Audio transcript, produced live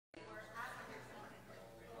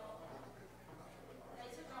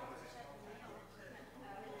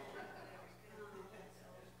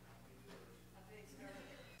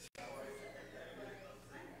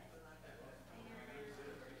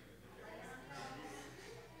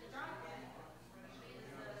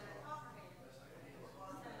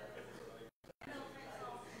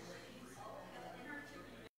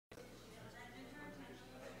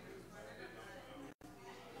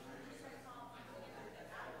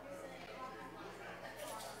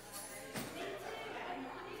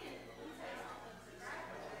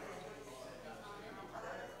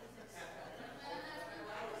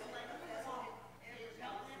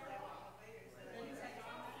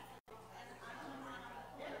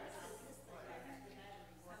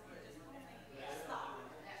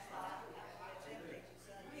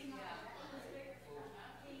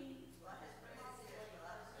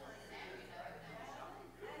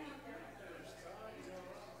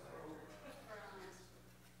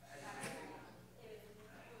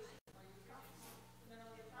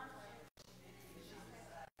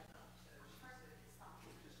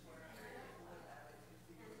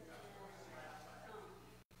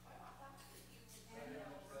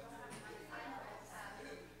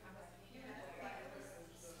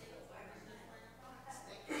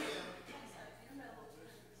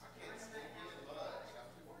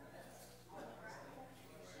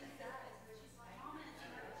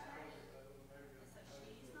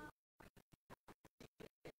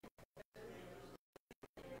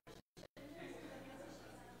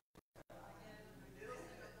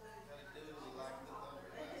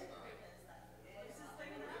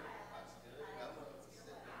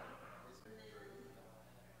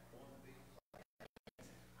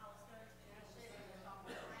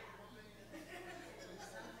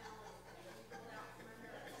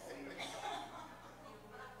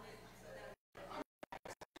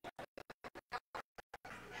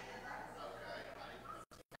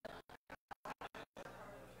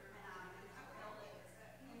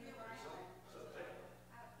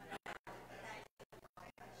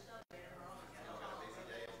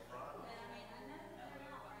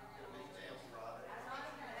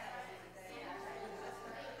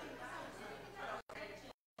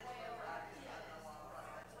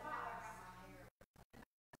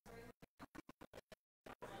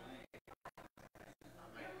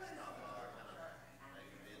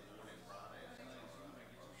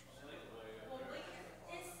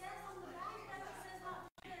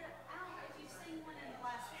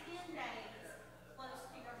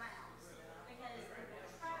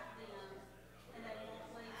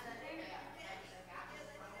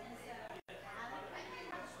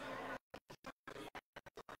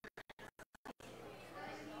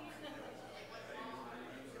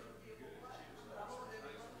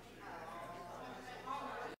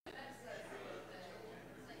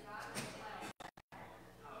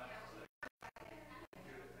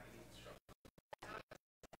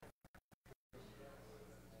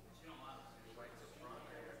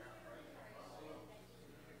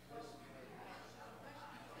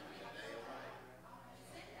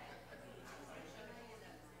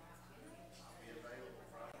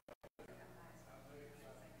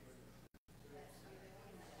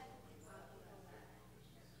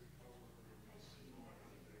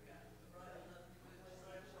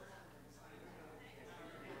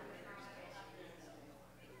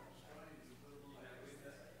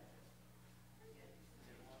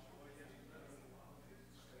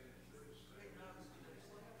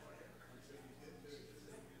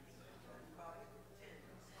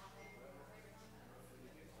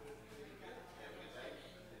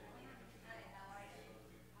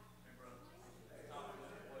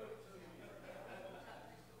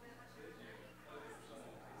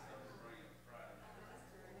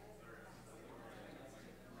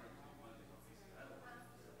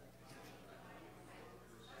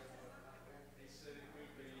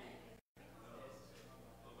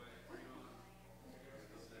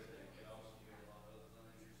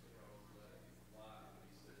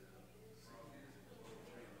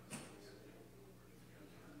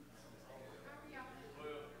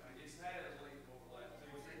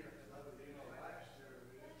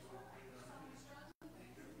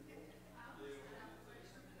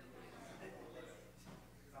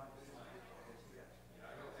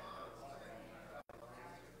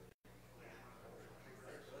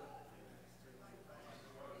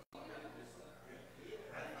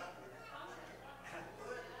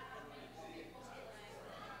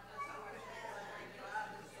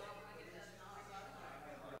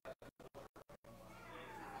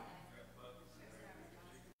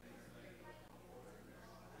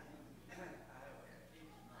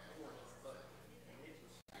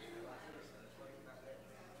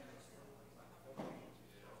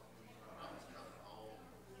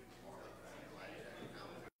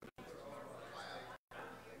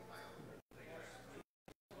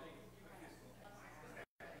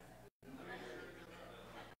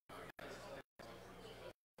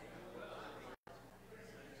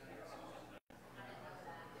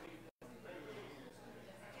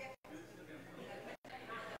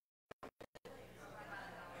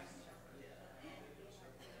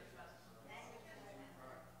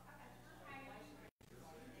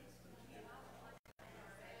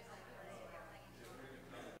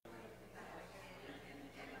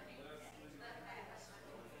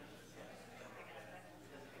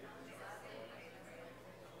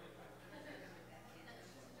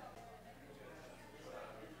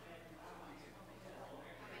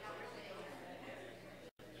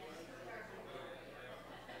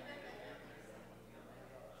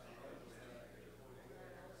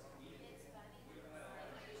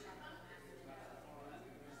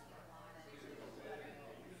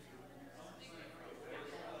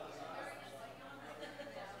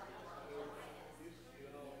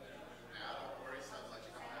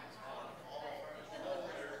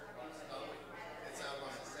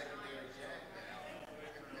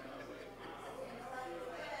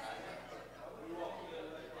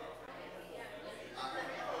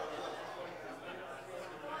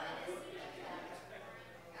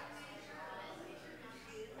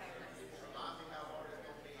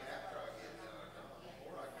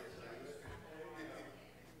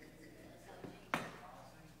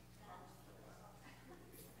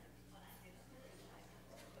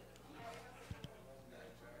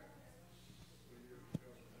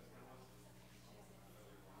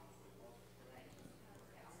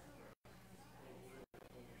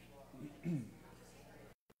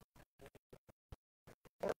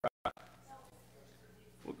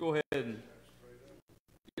go ahead and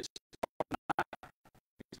get started.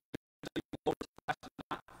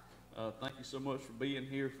 Thank you so much for being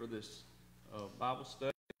here for this Bible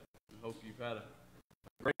study. I hope you've had a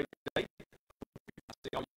great day.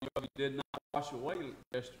 All of you did not wash away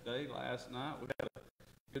yesterday, last night. We had a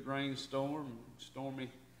good rainstorm, stormy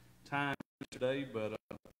time yesterday, but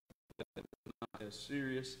it was not as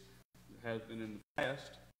serious as it has been in the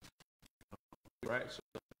past. We were actually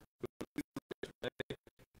yesterday,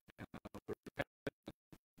 and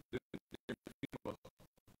a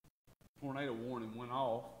tornado warning went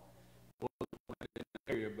off. Well, in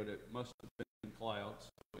the area, but it must have been in clouds,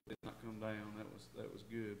 so it did not come down. That was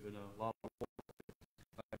good, but a lot of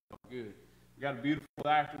good. We got a beautiful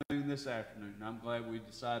afternoon this afternoon. I'm glad we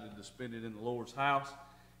decided to spend it in the Lord's house,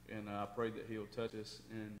 and I pray that He'll touch us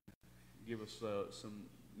and give us some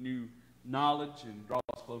new knowledge and draw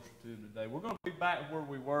us closer to Him today. We're going to be back where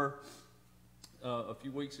we were a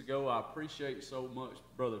few weeks ago. I appreciate so much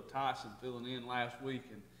Brother Tyson filling in last week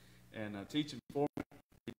and teaching for me.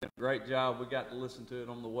 He did a great job. We got to listen to it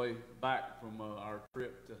on the way back from our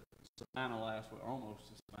trip to Savannah last week, almost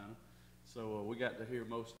to Savannah. So we got to hear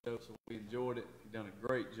most of it, so we enjoyed it. He's done a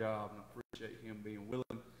great job, and I appreciate him being willing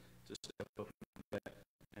to step up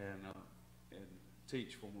and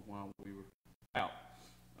teach for me while we were out.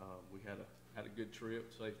 We had a good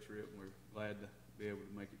trip, safe trip, and we're glad to be able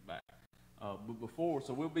to make it back.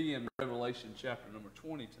 So we'll be in Revelation chapter number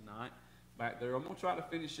 20 tonight, back there. I'm going to try to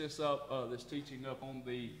finish this teaching up on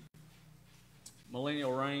the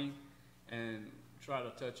millennial reign, and try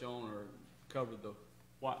to touch on or cover the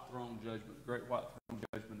white throne judgment, great white throne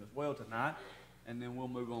judgment as well tonight, and then we'll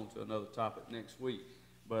move on to another topic next week.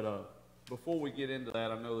 But before we get into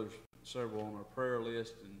that, I know there's several on our prayer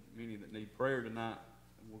list and many that need prayer tonight,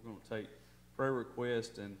 and we're going to take prayer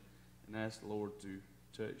requests and ask the Lord to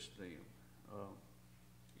touch them.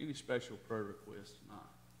 Any special prayer requests tonight?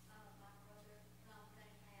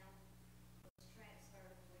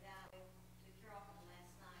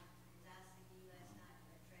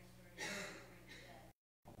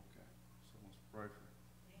 Pray for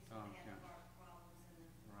Tom County.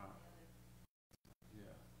 Right.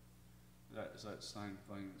 Yeah. Is that the same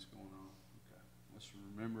thing that's going on? Okay. Let's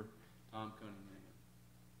remember Tom Cunningham.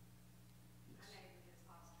 Yes. I know you just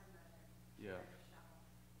lost her mother. Yeah.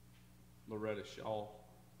 Loretta Shaw.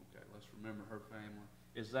 Okay. Let's remember her family.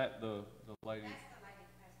 Is that the lady? That's the lady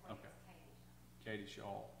who passed away. Okay. It's Katie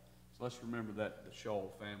Shaw. So let's remember that the Shaw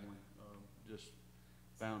family. Just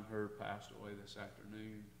found her passed away this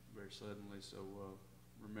afternoon very suddenly, so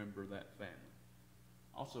remember that family.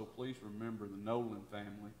 Also, please remember the Nolan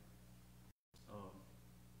family.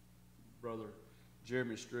 Brother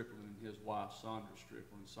Jeremy Strickland and his wife Sandra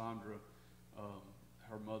Strickland. Sandra,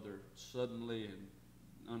 her mother suddenly and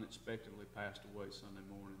unexpectedly passed away Sunday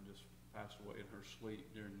morning, just passed away in her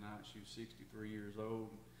sleep during the night. She was 63 years old,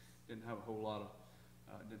 didn't have a whole lot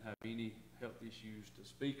of, didn't have any health issues to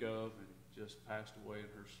speak of, and just passed away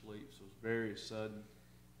in her sleep. So it was very sudden.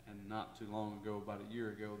 And not too long ago, about a year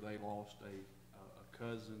ago, they lost a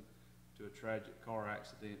cousin to a tragic car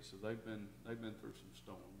accident. So they've been through some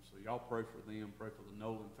storms. So y'all pray for them, pray for the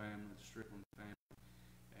Nolan family, the Strickland family,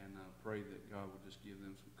 and pray that God will just give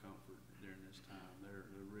them some comfort during this time. They're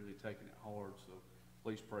really taking it hard. So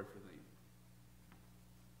please pray for them.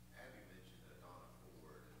 Abby mentioned that Donna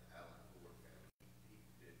Ford and Alan Ford family. He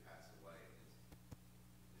did pass away.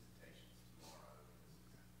 His visitation's tomorrow.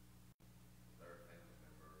 Third family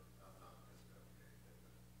member, not because of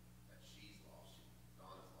that she's lost.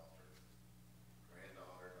 Donna's lost her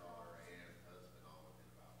granddaughter, daughter, and husband all within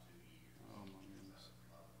about 2 years. Oh my goodness.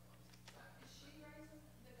 Is she raising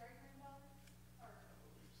the great granddaughter? I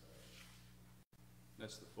believe so.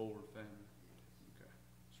 That's the Ford family. Okay.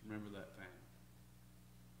 Just remember that family.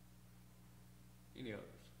 Any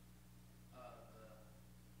others? The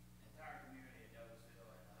entire community of Douglasville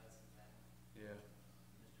and the Hudson family. Yeah.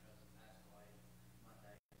 Mr. Hudson passed away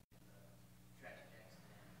Monday in the tragic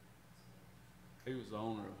accident. He was the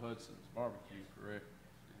owner of Hudson's Barbecue, correct?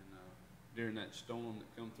 And during that storm that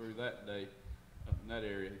come through that day, up in that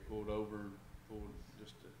area, he pulled over and pulled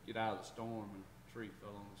just to get out of the storm, and a tree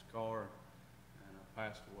fell on his car and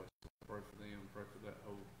passed away. So pray for them, pray for that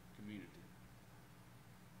whole community.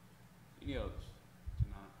 Any others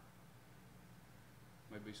tonight?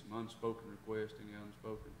 Maybe some unspoken requests, any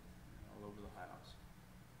unspoken, all over the house.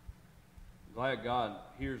 I'm glad God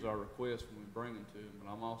hears our requests when we bring them to Him, but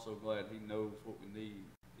I'm also glad He knows what we need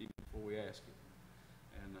even before we ask it.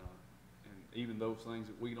 And even those things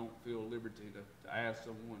that we don't feel liberty to ask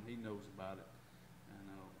someone, He knows about it. And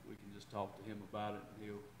we can just talk to Him about it, and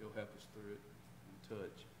He'll help us through it and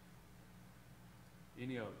touch.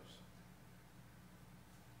 Any others?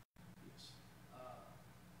 Yes.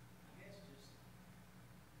 I guess just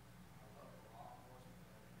our local law enforcement,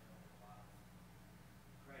 but we know a lot of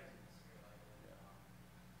craziness here lately. Yeah.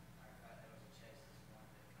 Matter of fact, there was a chase this morning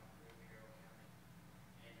that come through Carroll County,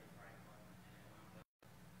 Andrew Franklin, and it wound up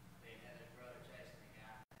being Heather's brother chasing the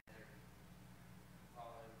guy. Heather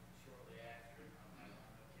followed shortly after. They wound up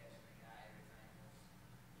catching the guy.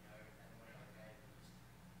 Everything went okay.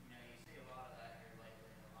 But just, you see a lot of that here lately,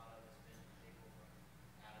 and a lot of it's been people from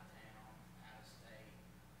out of town, out of state.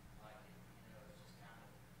 Like it's just kind of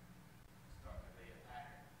starting to be a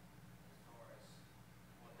pattern as far as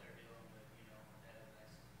what they're dealing with, on a daily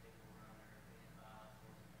basis. People running or being violent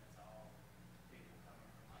towards them, and it's all people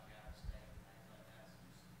coming from like out of state and things like that. So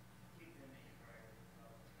just keep them in your prayers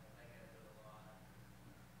because they go through a lot.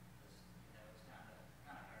 It's kind of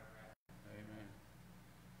nerve-wracking. Amen.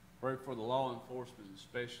 Pray for the law enforcement,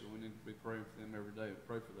 especially. We need to be praying for them every day.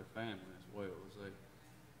 Pray for their family as well as they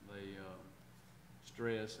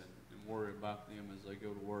stress and worry about them as they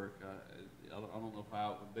go to work. I don't know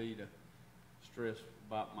how it would be to stress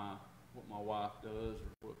about what my wife does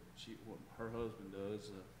or what her husband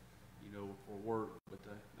does, for work. But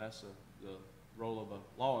that's the role of a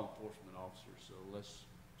law enforcement officer. So let's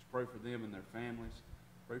pray for them and their families.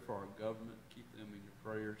 Pray for our government. Keep them in your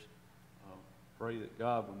prayers. Pray that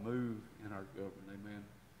God will move in our government. Amen.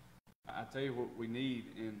 I tell you what we need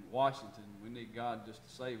in Washington. We need God just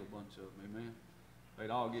to save a bunch of them. Amen. If they'd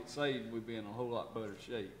all get saved, we'd be in a whole lot better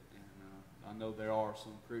shape. And I know there are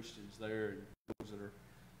some Christians there and those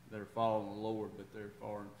that are following the Lord, but they're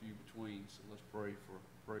far and few between. So let's pray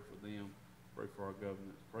for them. Pray for our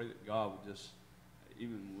government. Pray that God would just,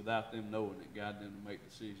 even without them knowing it, guide them to make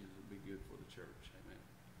decisions that would be good for the church. Amen.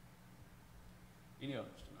 Any others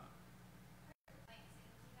tonight?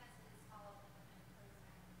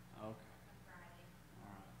 Okay. On Friday.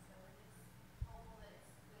 All right. So we're just hopeful that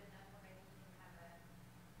it's good enough where maybe we can have a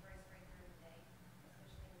race right through the day,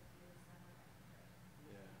 especially with you and summer. That'd be great.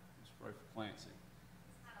 Yeah. Let's pray for Clancy.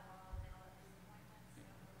 It's kind of long and all of his appointments, so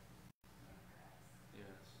we're praying for us.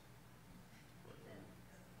 Yes.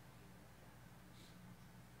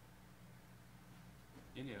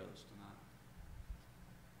 Any others tonight?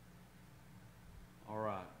 All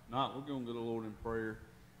right. Not, we're going to go to the Lord in prayer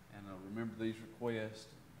and remember these requests.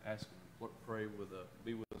 Ask Him to pray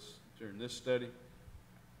be with us during this study.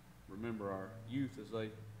 Remember our youth as they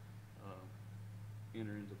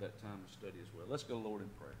enter into that time of study as well. Let's go to the Lord in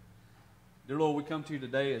prayer. Dear Lord, we come to you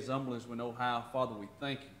today as humble as we know how. Father, we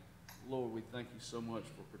thank you. Lord, we thank you so much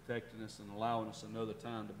for protecting us and allowing us another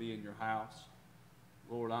time to be in your house.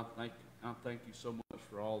 Lord, I thank you so much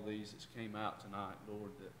for all these that came out tonight, Lord,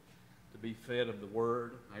 to be fed of the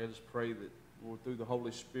Word. I just pray that, Lord, through the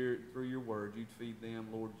Holy Spirit, through your Word, you'd feed them.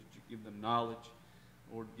 Lord, that you give them knowledge.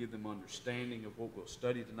 Lord, give them understanding of what we'll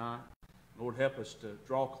study tonight. Lord, help us to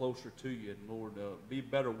draw closer to you. And Lord, be a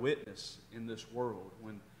better witness in this world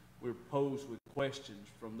when we're posed with questions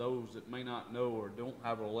from those that may not know or don't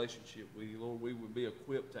have a relationship with you. Lord, we would be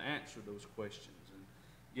equipped to answer those questions and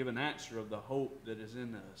give an answer of the hope that is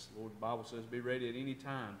in us. Lord, the Bible says be ready at any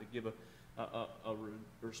time to give a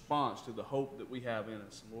response to the hope that we have in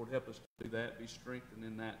us. And Lord, help us to do that, be strengthened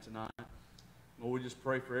in that tonight. Lord, we just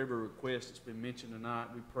pray for every request that's been mentioned tonight.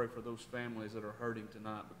 We pray for those families that are hurting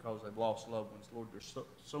tonight because they've lost loved ones. Lord, there's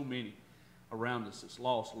so many around us that's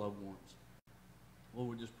lost loved ones.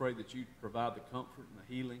 Lord, we just pray that you provide the comfort and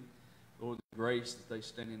the healing, Lord, the grace that they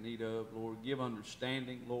stand in need of. Lord, give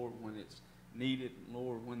understanding, Lord, when it's needed.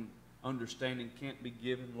 Lord, when understanding can't be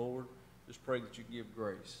given, Lord, just pray that you give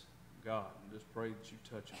grace, God, and just pray that you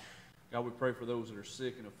touch them. God, we pray for those that are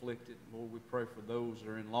sick and afflicted. Lord, we pray for those that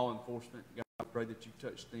are in law enforcement. God, I pray that you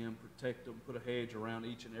touch them, protect them, put a hedge around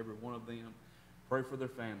each and every one of them. Pray for their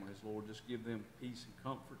families, Lord. Just give them peace and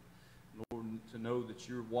comfort, Lord, to know that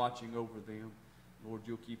you're watching over them. Lord,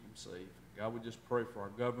 you'll keep them safe. God, we just pray for our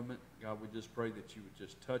government. God, we just pray that you would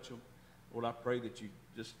just touch them. Lord, I pray that you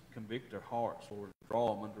just convict their hearts, Lord, and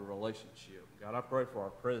draw them under a relationship. God, I pray for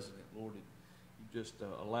our president, Lord, and you just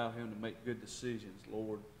allow him to make good decisions,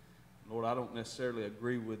 Lord. Lord, I don't necessarily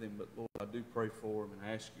agree with him, but Lord, I do pray for him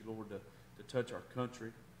and ask you, Lord, to touch our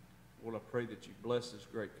country. Lord, I pray that you bless this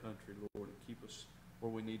great country, Lord, and keep us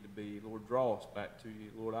where we need to be. Lord, draw us back to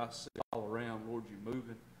you. Lord, I see all around, Lord, you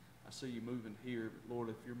moving. I see you moving here, but Lord,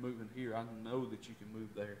 if you're moving here, I know that you can move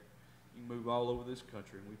there. You can move all over this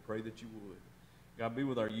country, and we pray that you would. God, be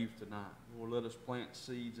with our youth tonight. Lord, let us plant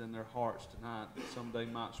seeds in their hearts tonight that someday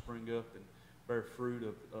might spring up and bear fruit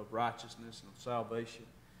of righteousness and of salvation.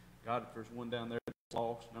 God, if there's one down there that's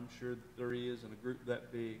lost, and I'm sure that there is in a group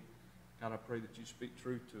that big, God, I pray that you speak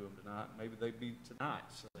truth to them tonight. Maybe they be tonight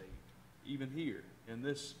saved, even here in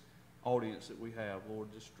this audience that we have. Lord,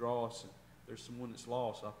 just draw us. And if there's someone that's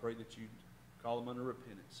lost, I pray that you call them under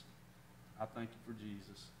repentance. I thank you for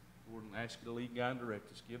Jesus. Lord, and ask you to lead, guide, and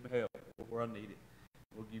direct us. Give me help where I need it.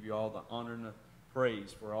 We'll give you all the honor and the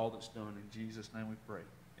praise for all that's done. In Jesus' name we pray.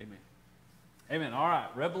 Amen. Amen. All right,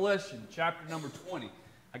 Revelation chapter number 20.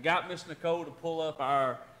 I got Miss Nicole to pull up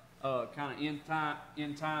our kind of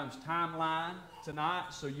end times timeline tonight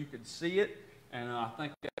so you can see it. And I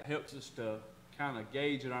think that helps us to kind of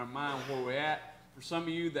gauge in our mind where we're at. For some of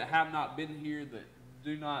you that have not been here, that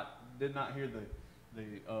did not hear the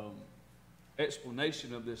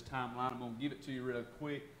explanation of this timeline, I'm going to give it to you real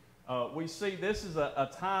quick. We see this is a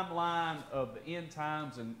timeline of the end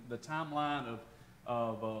times and the timeline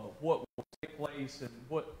of what will take place and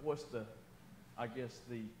what's the, I guess,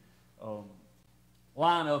 the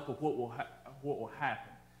lineup of what will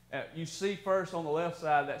happen. You see first on the left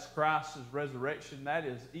side, that's Christ's resurrection. That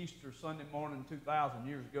is Easter Sunday morning 2,000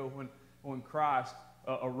 years ago when Christ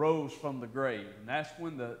arose from the grave. And that's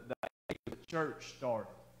when the age of the church started.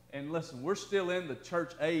 And listen, we're still in the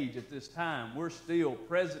church age at this time. We're still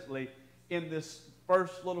presently in this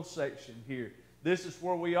first little section here. This is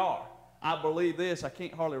where we are. I believe this. I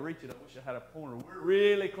can't hardly reach it. I wish I had a pointer. We're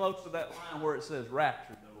really close to that line where it says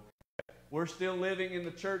rapture, though. We're still living in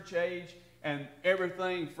the church age, and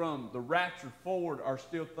everything from the rapture forward are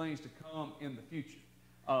still things to come in the future.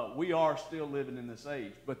 We are still living in this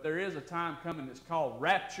age. But there is a time coming that's called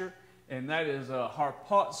rapture, and that is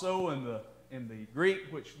harpazo in the Greek,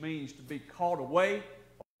 which means to be called away,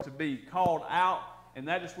 or to be called out. And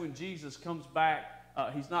that is when Jesus comes back.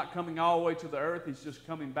 He's not coming all the way to the earth. He's just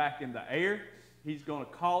coming back in the air. He's going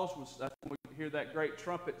to call us. That's when we hear that great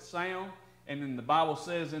trumpet sound. And then the Bible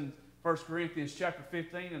says in 1 Corinthians chapter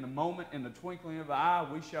 15, in a moment, in the twinkling of an eye,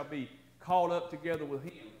 we shall be called up together with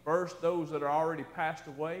him. First, those that are already passed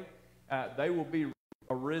away, they will be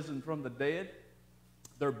arisen from the dead.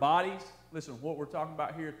 Their bodies, listen, what we're talking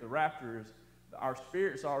about here at the rapture is our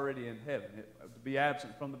spirit's already in heaven. To be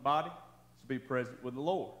absent from the body is to be present with the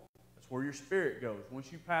Lord. That's where your spirit goes.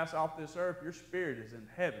 Once you pass off this earth, your spirit is in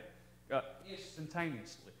heaven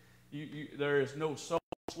instantaneously. There is no soul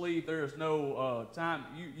sleep. There is no time.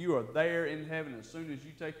 You are there in heaven. As soon as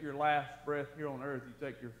you take your last breath here on earth, you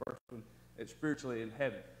take your first one. It's spiritually in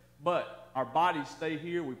heaven. But our bodies stay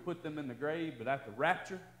here. We put them in the grave. But at the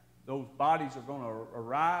rapture, those bodies are going to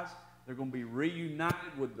arise. They're going to be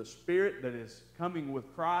reunited with the spirit that is coming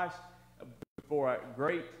with Christ for a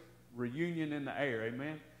great reunion in the air.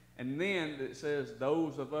 Amen. And then it says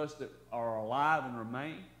those of us that are alive and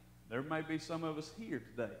remain, there may be some of us here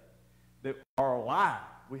today that are alive.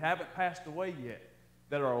 We haven't passed away yet.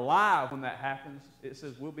 That are alive when that happens. It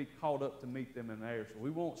says we'll be called up to meet them in the air. So we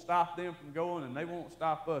won't stop them from going, and they won't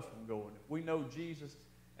stop us from going. If we know Jesus,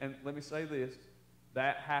 and let me say this,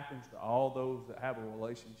 that happens to all those that have a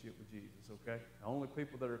relationship with Jesus, okay? The only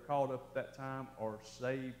people that are called up at that time are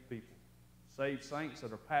saved people. Saved saints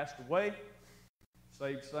that are passed away,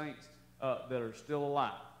 saved saints that are still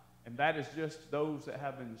alive. And that is just those that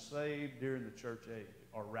have been saved during the church age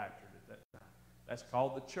or raptured at that time. That's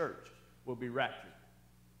called the church. We'll be raptured.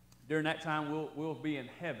 During that time, we'll be in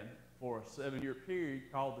heaven for a 7-year period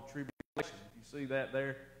called the tribulation. You see that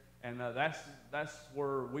there? And that's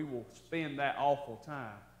where we will spend that awful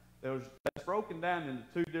time. That's broken down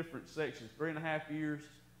into 2 different sections. 3.5 years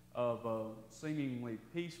of seemingly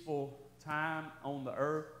peaceful time on the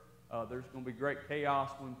earth. There's going to be great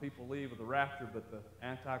chaos when people leave with the rapture, but the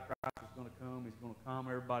Antichrist is going to come. He's going to calm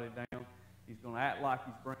everybody down. He's going to act like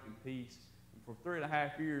he's bringing peace. And for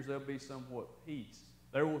 3.5 years, there'll be somewhat peace.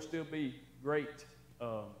 There will still be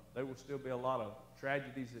there will still be a lot of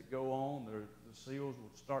tragedies that go on. The seals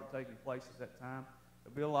will start taking place at that time.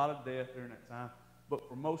 There'll be a lot of death during that time. But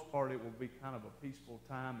for most part, it will be kind of a peaceful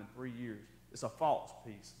time in 3 years. It's a false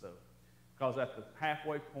peace, though. Because at the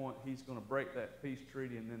halfway point, he's going to break that peace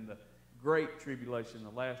treaty, and then the great tribulation,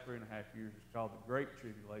 the last 3.5 years, is called the Great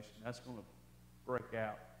Tribulation. That's going to break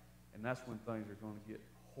out, and that's when things are going to get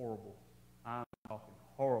horrible. I'm talking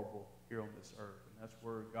horrible here on this earth. And that's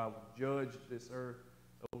where God will judge this earth,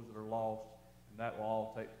 those that are lost, and that will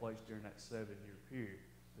all take place during that 7-year period.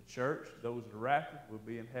 The church, those that are raptured, will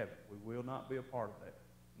be in heaven. We will not be a part of that.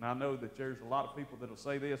 And I know that there's a lot of people that will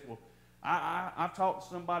say this, well, I've talked to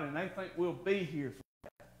somebody and they think we'll be here for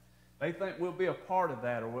that. They think we'll be a part of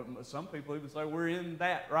that. Or some people even say we're in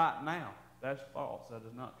that right now. That's false. That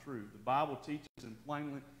is not true. The Bible teaches and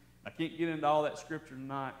plainly, I can't get into all that scripture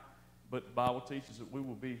tonight, but the Bible teaches that we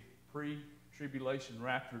will be pre-tribulation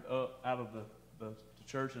raptured up out of the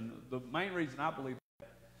church. And the main reason I believe that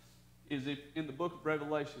is if in the book of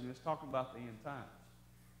Revelation, it's talking about the end times.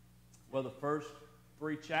 Well, the first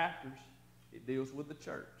 3 chapters, it deals with the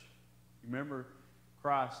church. You remember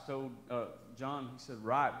Christ told John, he said,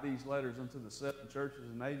 write these letters unto the 7 churches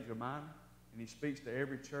in Asia Minor. And he speaks to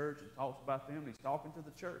every church and talks about them. And he's talking to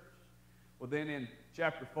the church. Well, then in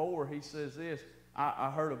chapter 4, he says this,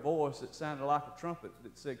 I heard a voice that sounded like a trumpet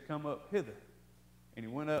that said, come up hither. And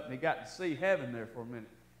he went up and he got to see heaven there for a minute.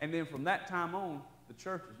 And then from that time on, the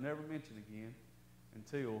church is never mentioned again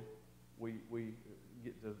until we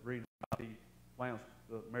get to read about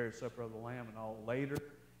the marriage supper of the Lamb and all later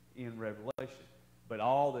in Revelation. But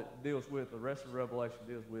all that deals with, the rest of Revelation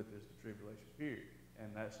deals with is the tribulation period.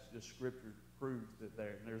 And that's just Scripture proves that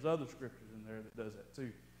there. And there's other Scriptures in there that does that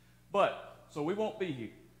too. But, so we won't be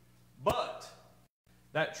here. But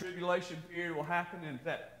that tribulation period will happen, and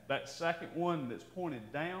that second one that's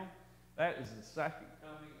pointed down, that is the second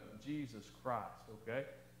coming of Jesus Christ, okay?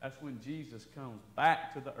 That's when Jesus comes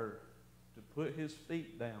back to the earth to put his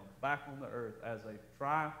feet down, back on the earth as a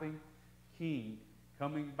triumphing king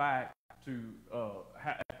coming back to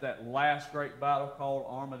that last great battle called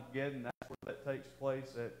Armageddon. That's where that takes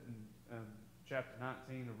place in chapter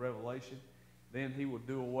 19 of Revelation. Then he will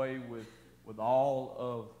do away with all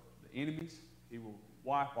of the enemies. He will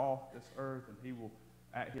wipe off this earth, and he will,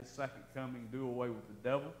 at his second coming, do away with the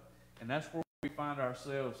devil. And that's where we find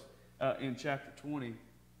ourselves in chapter 20.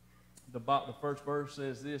 The first verse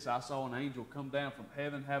says this, I saw an angel come down from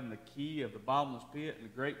heaven having the key of the bottomless pit and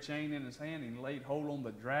a great chain in his hand, and he laid hold on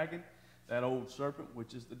the dragon, that old serpent,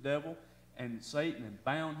 which is the devil, and Satan, and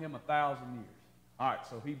bound him 1,000 years. All right,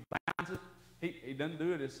 so he binds it. He doesn't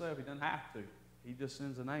do it himself. He doesn't have to. He just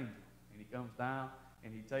sends an angel, and he comes down,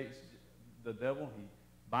 and he takes the devil, he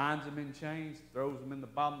binds him in chains, throws him in the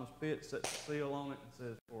bottomless pit, sets a seal on it, and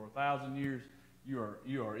says, for 1,000 years, you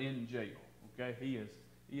are in jail. Okay? He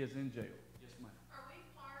is in jail. Yes, ma'am. Are we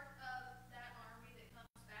part of that army that comes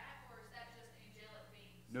back, or is that just angelic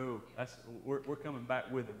beings? No, we're coming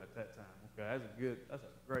back with him at that time. Okay, that's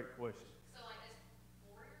a great question. So like as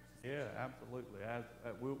warriors? Yeah, absolutely.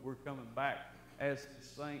 We're coming back as the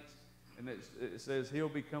saints, and it says he'll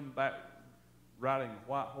be coming back riding a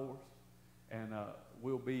white horse, and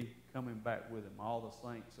we'll be coming back with him. All the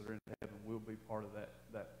saints that are in heaven will be part of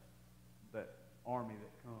that army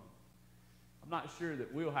that comes. I'm not sure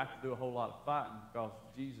that we'll have to do a whole lot of fighting because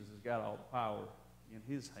Jesus has got all the power in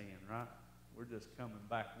his hand, right? We're just coming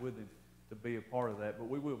back with him to be a part of that, but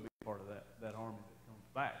we will be part of that army that comes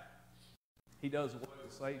back. He does away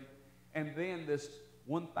with Satan. And then this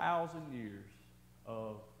 1,000 years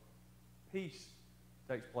of peace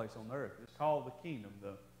takes place on the earth. It's called the kingdom,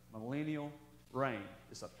 the millennial reign.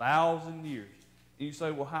 It's 1,000 years. And you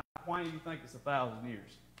say, well, why do you think it's 1,000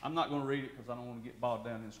 years? I'm not going to read it because I don't want to get bogged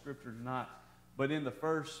down in Scripture tonight. But in the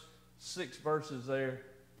first 6 verses there,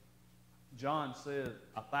 John said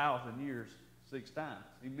 1,000 years 6 times.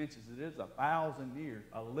 He mentions it is 1,000 years,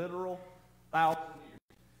 a literal 1,000 years.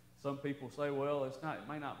 Some people say, well, it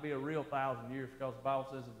may not be a real 1,000 years because the Bible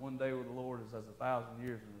says that one day with the Lord is as 1,000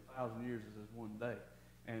 years, and 1,000 years is as one day.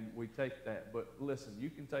 And we take that. But listen, you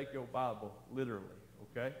can take your Bible literally,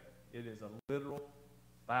 okay? It is a literal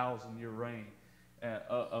 1,000-year reign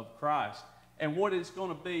of Christ. And what it's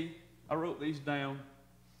going to be, I wrote these down.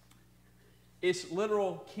 It's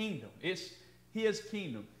literal kingdom. It's his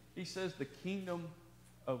kingdom. He says the kingdom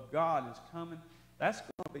of God is coming. That's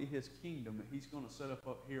going to be his kingdom that he's going to set up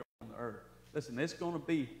here on the earth. Listen, it's going to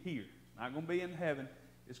be here. It's not going to be in heaven.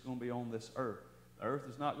 It's going to be on this earth. The earth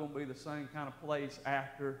is not going to be the same kind of place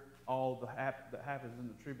after all that happens in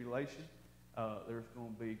the tribulation. There's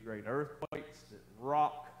going to be great earthquakes that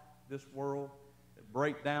rock this world, that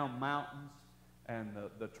break down mountains, and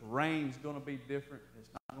the terrain's going to be different. It's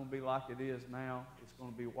not going to be like it is now. It's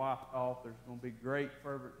going to be wiped off. There's going to be great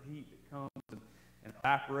fervent heat that comes and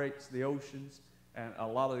evaporates the oceans, and a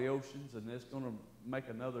lot of the oceans, and it's going to make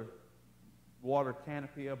another water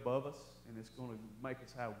canopy above us, and it's going to make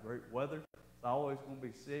us have great weather. It's always going to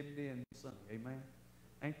be 70 and sunny. Amen?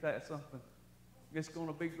 Ain't that something? It's going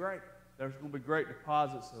to be great. There's going to be great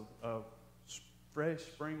deposits of fresh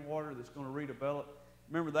spring water that's going to redevelop.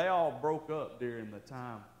 Remember, they all broke up during the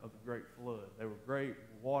time of the Great Flood. They were great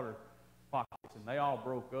water pockets, and they all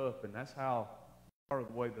broke up, and that's how part of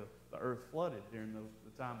the way the earth flooded during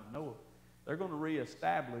the time of Noah. They're going to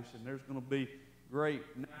reestablish, and there's going to be great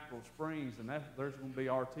natural springs, and there's going to be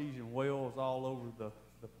artesian wells all over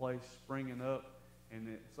the place springing up.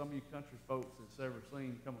 And some of you country folks that's ever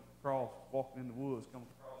seen come across, walking in the woods, come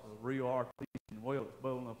across a real artesian well that's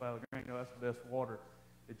bubbling up out of the ground. You know, that's the best water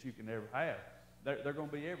that you can ever have. They're going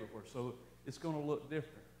to be everywhere. So it's going to look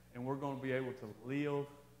different. And we're going to be able to live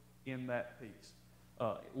in that peace,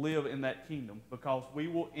 live in that kingdom, because we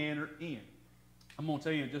will enter in. I'm going to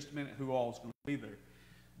tell you in just a minute who all is going to be there.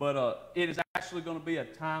 But it is actually going to be a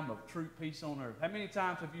time of true peace on earth. How many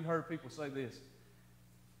times have you heard people say this?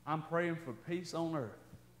 I'm praying for peace on earth.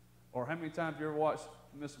 Or how many times have you ever watched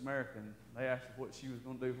Miss America and they asked her what she was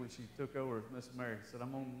going to do when she took over as Miss America? She said,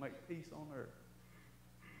 I'm going to make peace on earth.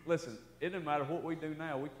 Listen, it doesn't matter what we do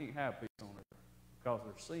now, we can't have peace on earth because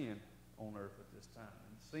there's sin on earth at this time.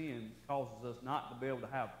 And sin causes us not to be able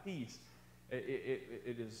to have peace.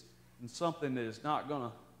 It is something that is not going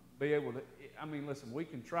to be able to, I mean, listen, we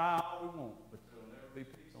can try all we want, but there will never be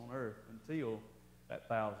peace on earth until that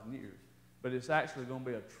 1,000 years. But it's actually going to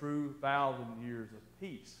be a true 1,000 years of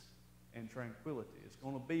peace and tranquility. It's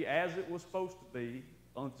going to be as it was supposed to be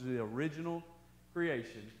unto the original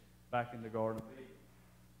creation back in the Garden of Eden.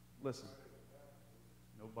 Listen,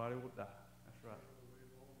 nobody will die. That's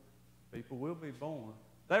right. People will be born.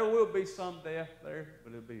 There will be some death there,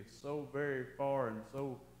 but it'll be so very far and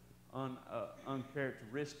so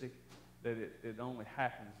uncharacteristic that it only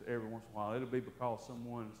happens every once in a while. It'll be because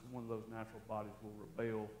one of those natural bodies will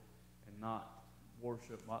rebel and not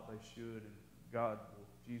worship like they should, and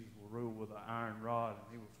Jesus will rule with an iron rod, and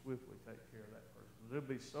he will swiftly take care of that person. It'll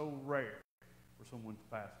be so rare for someone to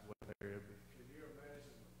pass away there. Can you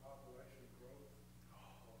imagine the population growth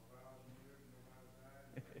of 1,000 years, no matter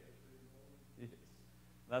time? Yes.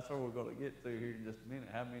 That's where we're going to get to here in just a minute.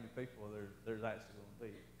 How many people there's actually going to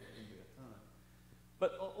be? There's going to be a ton.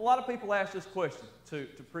 But a lot of people ask this question to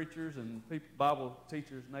preachers and people, Bible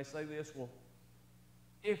teachers, and they say this: well,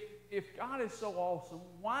 if God is so awesome,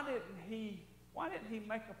 why didn't He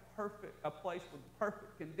make a place with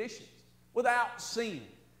perfect conditions, without sin,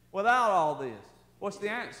 without all this? What's the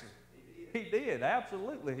answer? He did.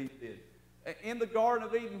 Absolutely, He did. In the Garden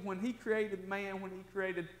of Eden, when He created man, when He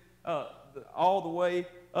created all the way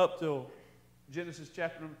up till Genesis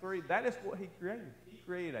chapter number 3, that is what He created. He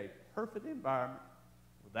created a perfect environment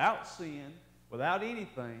without sin, without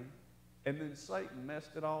anything, and then Satan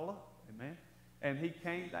messed it all up. Amen? And he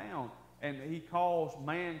came down, and he caused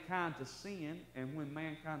mankind to sin, and when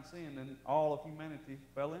mankind sinned, then all of humanity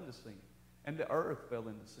fell into sin. And the earth fell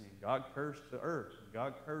into sin. God cursed the earth, and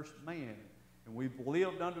God cursed man, and we've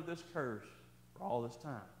lived under this curse for all this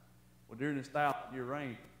time. Well, during this 1,000-year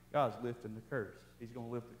reign, God's lifting the curse. He's going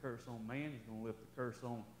to lift the curse on man. He's going to lift the curse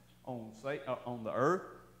on the earth,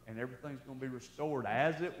 and everything's going to be restored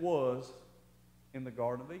as it was in the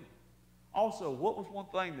Garden of Eden. Also, what was one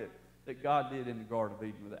thing that God did in the Garden of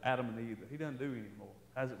Eden with Adam and Eve that He doesn't do anymore?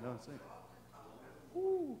 Hasn't done since.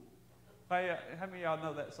 Woo. Hey, how many of y'all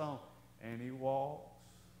know that song? And He walks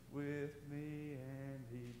with me and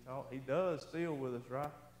He talks. He does still with us,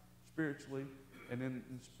 right? Spiritually. And in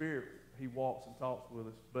spirit, He walks and talks with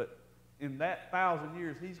us. But in that 1,000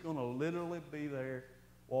 years, He's going to literally be there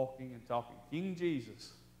walking and talking. King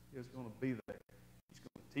Jesus is going to be there. He's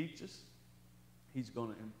going to teach us. He's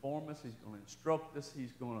going to inform us. He's going to instruct us.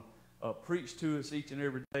 He's going to preach to us each and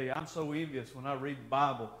every day. I'm so envious when I read the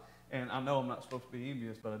Bible, and I know I'm not supposed to be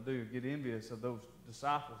envious, but I do get envious of those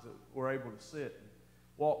disciples that were able to sit and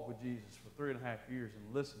walk with Jesus for 3.5 years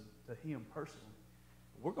and listen to Him personally.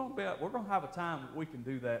 We're going to have a time that we can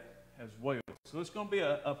do that as well. So it's going to be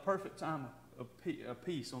a perfect time of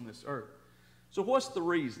peace on this earth. So what's the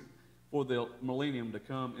reason for the millennium to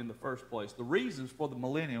come in the first place? The reasons for the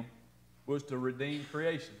millennium was to redeem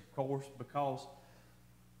creation, of course, because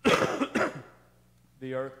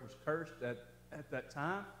the earth was cursed at that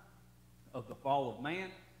time of the fall of man.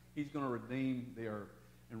 He's going to redeem the earth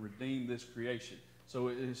and redeem this creation. So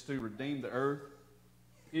it is to redeem the earth.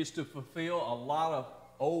 It's to fulfill a lot of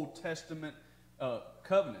Old Testament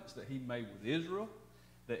covenants that He made with Israel,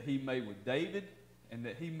 that He made with David, and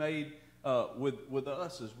that He made with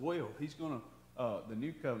us as well. He's going to, the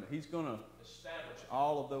new covenant, He's going to establish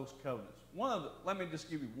all of those covenants. Let me just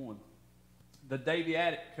give you one. The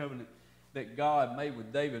Davidic covenant that God made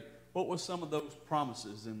with David, what were some of those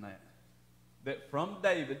promises in that? That from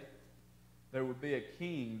David, there would be a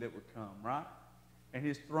king that would come, right? And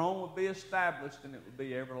his throne would be established and it would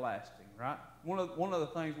be everlasting, right? One of the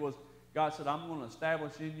things was, God said, I'm going to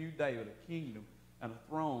establish in you, David, a kingdom and a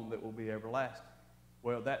throne that will be everlasting.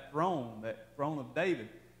 Well, that throne of David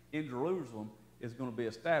in Jerusalem is going to be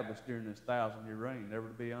established during this 1,000-year reign, never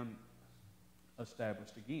to be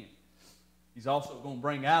established again. He's also going to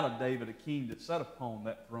bring out of David a king that sat upon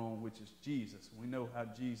that throne, which is Jesus. We know how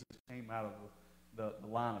Jesus came out of the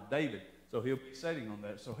line of David. So He'll be sitting on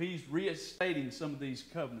that. So He's reinstating some of these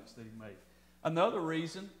covenants that He made. Another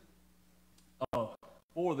reason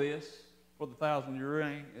for this, for the 1,000-year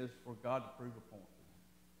reign, is for God to prove a point.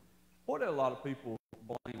 What do a lot of people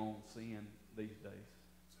blame on sin these days?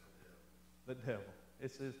 The devil.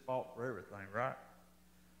 It's his fault for everything, right?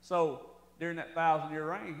 So during that 1,000-year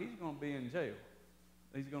reign, he's going to be in jail.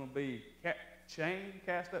 He's going to be chained,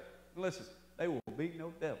 cast up. Listen, there will be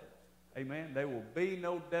no devil. Amen. There will be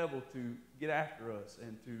no devil to get after us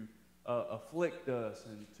and to afflict us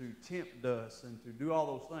and to tempt us and to do all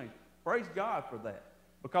those things. Praise God for that.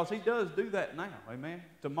 Because he does do that now. Amen.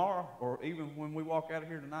 Tomorrow, or even when we walk out of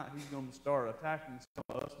here tonight, he's going to start attacking some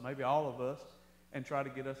of us, maybe all of us, and try to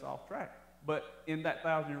get us off track. But in that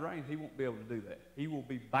 1,000-year reign, he won't be able to do that. He will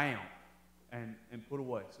be bound and put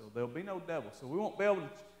away. So there'll be no devil. So we won't be able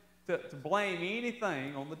to blame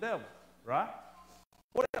anything on the devil, right?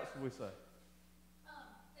 What else do we say?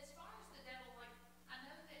 As far as the devil, like, I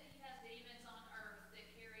know that he has demons on earth that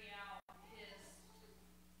carry out his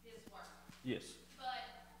work. Yes. But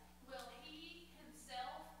will he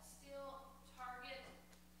himself still target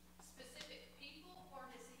specific people, or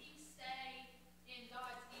does he stay in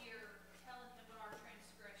God's ear telling him what our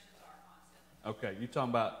transgressions are constantly? Okay, you're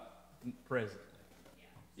talking about presently.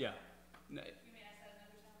 Yeah. Yeah. You may ask that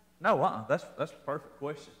another time. No, that's a perfect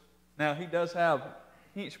question. Now, he does have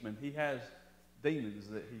henchmen. He has demons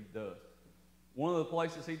that he does. One of the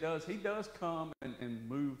places he does come and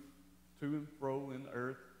move to and fro in the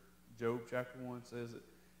earth. Job chapter 1 says that,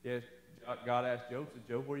 yes, God asked Job, said,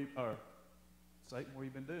 Job, Satan, what have you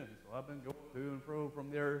been doing? So I've been going to and fro from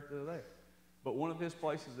the earth to there. But one of his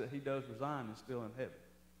places that he does reside is still in heaven.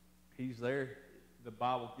 He's there. The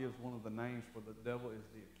Bible gives one of the names for the devil is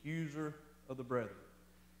the accuser of the brethren.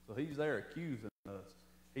 So he's there accusing us.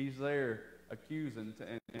 He's there accusing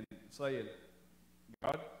and saying,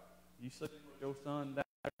 God, you see what your son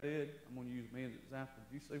did? I'm going to use me as an example.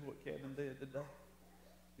 Did you see what Kevin did today?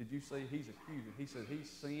 Did you see he's accusing? He said he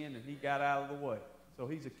sinned and he got out of the way. So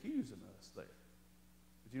he's accusing us there.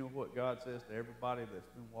 But you know what God says to everybody that's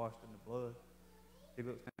been washed in the blood? He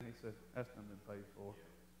looks down and he says, that's not been paid for.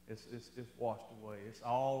 It's washed away. It's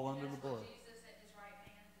all under the blood. Jesus at his right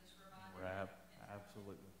hand just reminded him.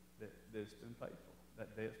 Absolutely. That's been paid for.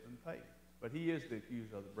 That debt's been paid. But he is the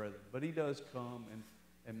accuser of the brethren. But he does come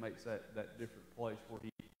and makes that different place where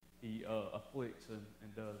he afflicts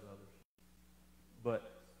and does others.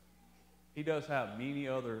 But he does have many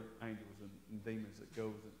other angels and demons that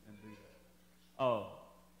goes and do that.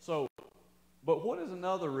 But what is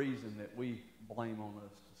another reason that we blame on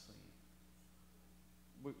us to sin?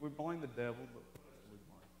 We blame the devil, but what else do we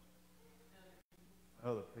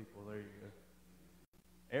blame? Other people, there you go.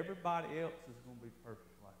 Everybody else is going to be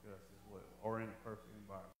perfect like us as well, or in a perfect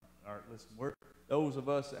environment. All right, listen, those of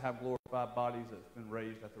us that have glorified bodies that's been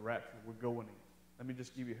raised at the rapture, we're going in. Let me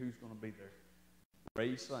just give you who's going to be there.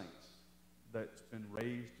 Raised saints that's been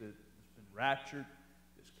raised, that's been raptured,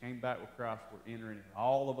 that's came back with Christ, we're entering in.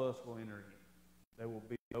 All of us will enter in. There will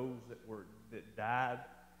be those that died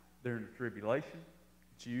during the tribulation,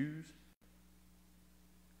 Jews,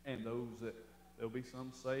 and those that there'll be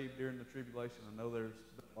some saved during the tribulation. I know there's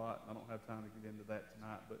a lot. I don't have time to get into that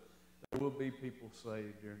tonight, but there will be people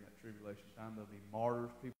saved during that tribulation time. There'll be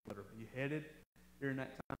martyrs, people that are beheaded during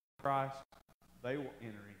that time of Christ. They will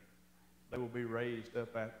enter in. They will be raised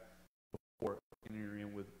up before entering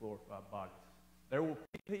in with glorified bodies. There will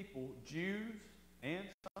be people, Jews and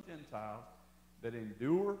some Gentiles, that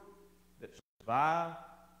endure, that survive.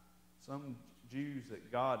 Some Jews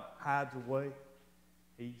that God hides away.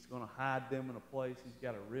 He's going to hide them in a place. He's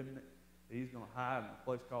got a remnant that he's going to hide in a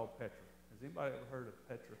place called Petra. Has anybody ever heard of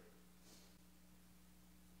Petra?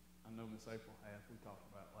 I know Miss April has. We talked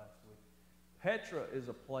about it last week. Petra is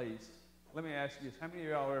a place. Let me ask you this. How many of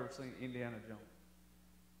y'all ever seen Indiana Jones?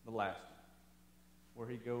 The last one. Where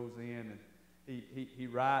he goes in and he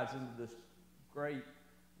rides into this great,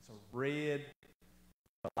 it's a red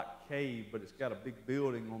like cave, but it's got a big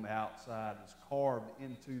building on the outside. It's carved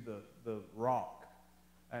into the rock.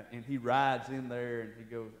 And he rides in there and he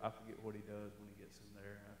goes, I forget what he does when he gets in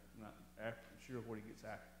there. I'm not sure what he gets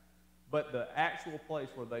after. But the actual place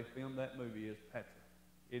where they filmed that movie is Petra.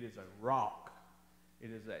 It is a rock.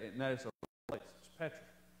 And that is a place. It's Petra.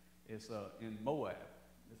 It's in Moab.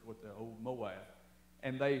 It's what the old Moab.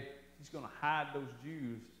 And he's going to hide those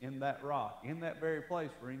Jews in that rock, in that very place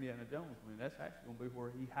where Indiana Jones went. That's actually going to be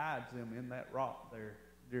where he hides them in that rock there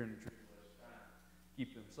during the tribulation time.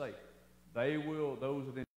 Keep them safe. Those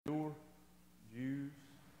that endure, Jews,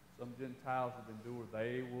 some Gentiles that endure,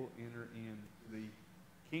 they will enter into the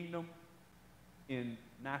kingdom in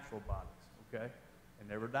natural bodies, okay? And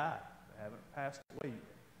never died. They haven't passed away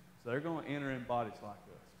yet. So they're going to enter in bodies like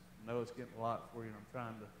us. I know it's getting a lot for you, and I'm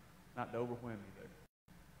trying not to overwhelm you there.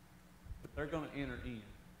 But they're going to enter in.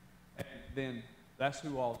 And then that's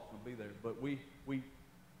who all is going to be there. But we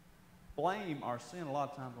blame our sin a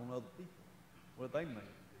lot of times on other people. Well, they made me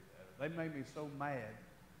do that. They made me so mad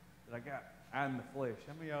that I got out in the flesh.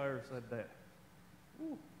 How many of y'all ever said that?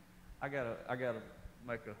 Whew. I gotta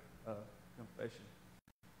make a confession.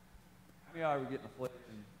 How many of y'all ever get in the flesh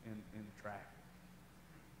in traffic?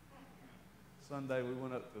 Sunday we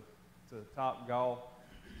went up to Top Golf.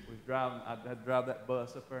 We was driving. I had to drive that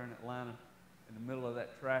bus up there in Atlanta in the middle of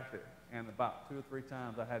that traffic, and about 2 or 3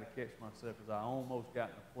 times I had to catch myself because I almost got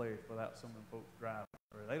in the flesh without some of them folks driving.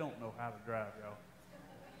 They don't know how to drive, y'all.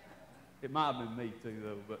 It might have been me too,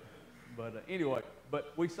 though. But anyway,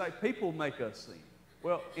 but we say people make us sin.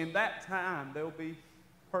 Well, in that time there'll be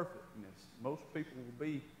perfectness. Most people will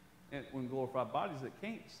be in glorified bodies that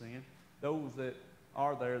can't sin. Those that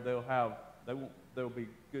are there, there'll be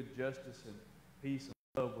good justice and peace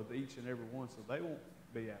and love with each and every one, so they won't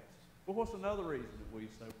be absent. But what's another reason that we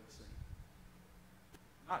say we sin?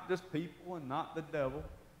 Not just people and not the devil.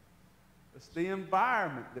 It's the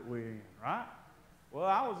environment that we're in, right? Well,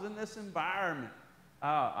 I was in this environment.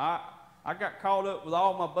 I got caught up with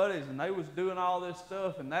all my buddies, and they was doing all this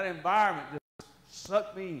stuff, and that environment just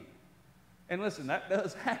sucked me in. And listen, that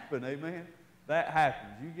does happen, amen? That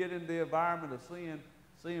happens. You get in the environment of sin,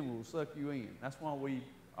 sin will suck you in. That's why we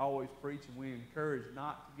always preach and we encourage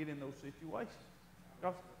not to get in those situations.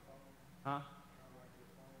 Huh?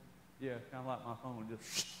 Yeah, kind of like my phone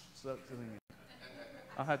just sucks it in.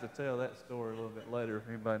 I'll have to tell that story a little bit later if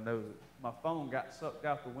anybody knows it. My phone got sucked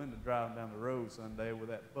out the window driving down the road Sunday with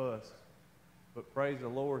that bus. But praise the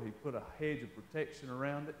Lord, he put a hedge of protection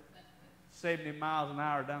around it. 70 miles an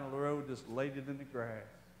hour down the road, just laid it in the grass.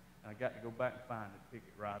 And I got to go back and find it, pick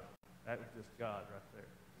it right up. That was just God right there.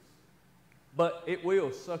 But it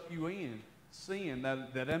will suck you in. Sin,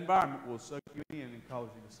 that environment will suck you in and cause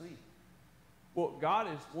you to sin. Well, God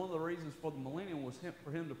is, one of the reasons for the millennial was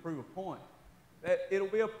for him to prove a point. That it'll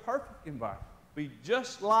be a perfect environment. Be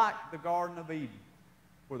just like the Garden of Eden,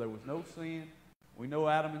 where there was no sin. We know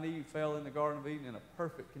Adam and Eve fell in the Garden of Eden in a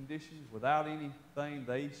perfect conditions without anything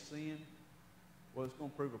they sinned. Well, it's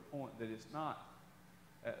going to prove a point that it's not,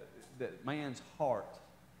 that man's heart.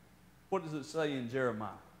 What does it say in Jeremiah?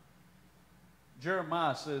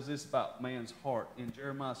 Jeremiah says this about man's heart. In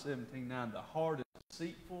Jeremiah 17:9, the heart is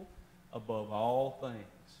deceitful above all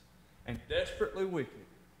things and desperately wicked.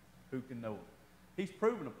 Who can know it? He's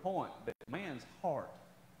proven a point that man's heart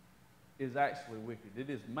is actually wicked. It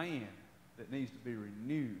is man that needs to be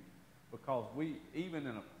renewed, because we, even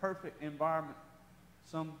in a perfect environment,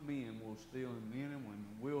 some men will still, and men and women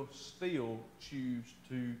will still choose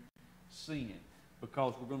to sin,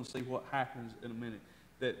 because we're going to see what happens in a minute.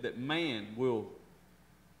 That man will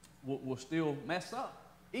still mess up,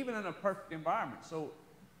 even in a perfect environment. So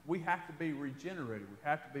we have to be regenerated. We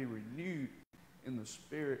have to be renewed in the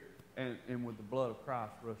spirit and with the blood of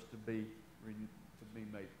Christ for us to be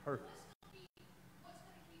made perfect. What's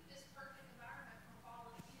going to keep this perfect environment from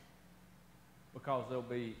falling in? Because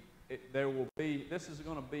there will be. This is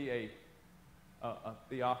going to be a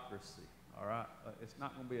theocracy. All right, it's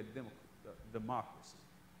not going to be a democracy.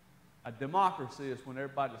 A democracy is when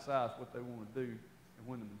everybody decides what they want to do, and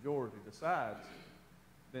when the majority decides,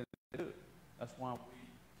 then they do it. That's why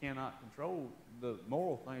we cannot control the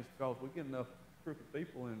moral things, because we get enough crooked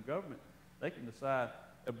people in government, they can decide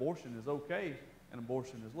abortion is okay and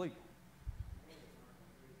abortion is legal.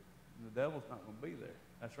 And the devil's not going to be there.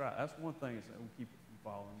 That's right. That's one thing that will keep it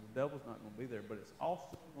from falling. The devil's not going to be there, but it's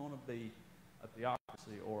also going to be a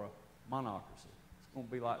theocracy or a monarchy. It's going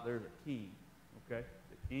to be like there's a king, okay?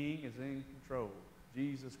 The king is in control.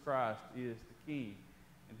 Jesus Christ is the king,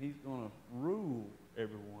 and he's going to rule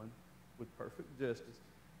everyone with perfect justice,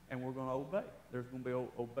 and we're going to obey. There's going to be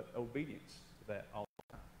obedience to that all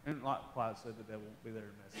the time. And like Clyde said, the devil won't be there to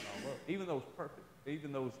mess it all up.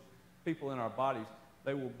 Even those people in our bodies,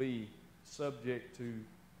 they will be subject to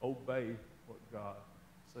obey what God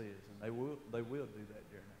says, and they will do that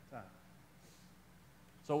during that time.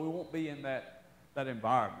 So we won't be in that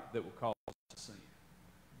environment that will cause us to sin.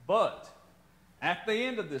 But at the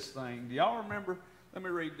end of this thing, do y'all remember? Let me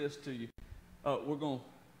read this to you. We're going to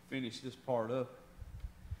finish this part up.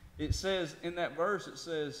 It says, in that verse, it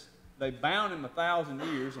says, they bound him 1,000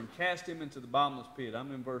 years and cast him into the bottomless pit.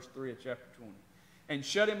 I'm in verse 3 of chapter 20. And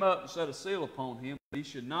shut him up and set a seal upon him, that he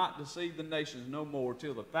should not deceive the nations no more,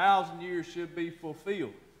 till the 1,000 years should be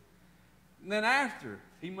fulfilled. And then after,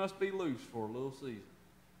 he must be loosed for a little season.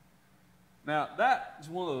 Now, that is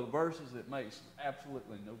one of the verses that makes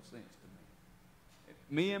absolutely no sense to me.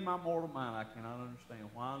 Me and my mortal mind, I cannot understand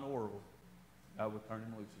why in the world God would turn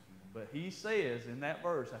him loose again. But he says in that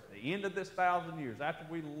verse, at the end of this 1,000 years, after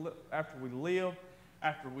we live,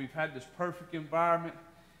 after we've had this perfect environment,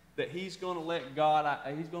 that he's going to let he's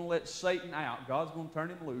going to let Satan out. God's going to turn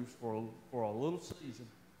him loose for a little season.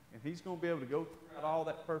 And he's going to be able to go throughout all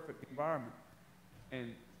that perfect environment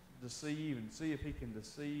and deceive and see if he can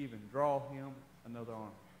deceive and draw him another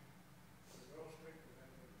army. So those people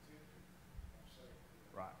have been tempted by Satan.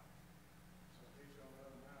 Right. So he's going to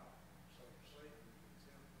let them out so Satan can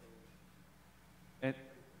tempt those And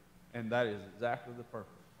people. and that is exactly the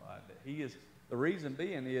purpose. Right? That he is, the reason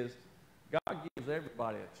being is God gives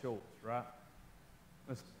everybody a choice, right?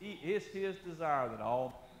 It's his desire that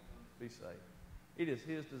all men be saved. It is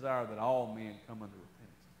his desire that all men come unto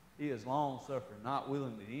repentance. He is long-suffering, not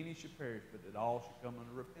willing that any should perish, but that all should come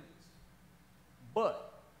unto repentance.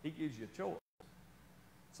 But he gives you a choice.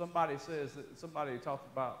 Somebody talks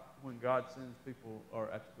about when God sends people, or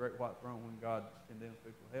at the great white throne, when God condemns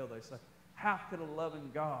people to hell, they say, how could a loving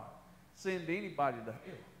God send anybody to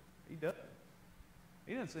hell? He doesn't.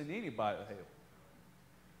 He doesn't send anybody to hell.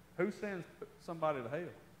 Who sends somebody to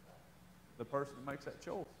hell? The person that makes that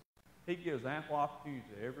choice. He gives ample opportunity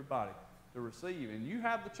to everybody to receive. And you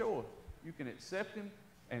have the choice. You can accept him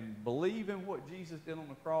and believe in what Jesus did on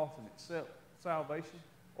the cross and accept salvation.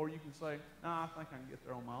 Or you can say, no, I think I can get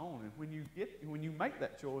there on my own. And when you make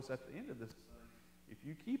that choice at the end of this thing, if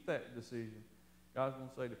you keep that decision, God's going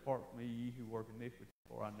to say, depart from me, ye who work iniquity,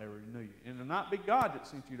 for I never knew you. And it'll not be God that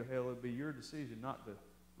sent you to hell. It'll be your decision not to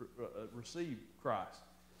receive Christ.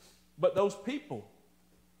 But those people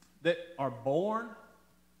that are born,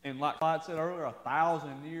 and like Clyde said earlier,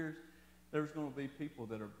 1,000 years, there's going to be people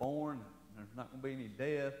that are born, and there's not going to be any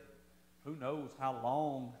death. Who knows how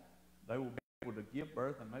long they will be able to give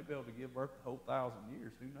birth, and may be able to give birth the whole 1,000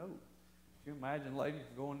 years. Who knows? Can you imagine ladies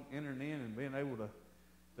entering in and being able to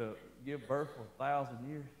give birth for 1,000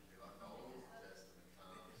 years?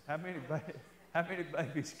 How many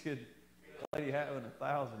babies could a lady have in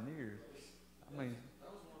 1,000 years? I mean, That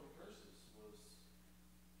was one of the curses, was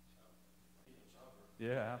being childbirth.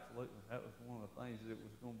 yeah, absolutely. That was one of the things that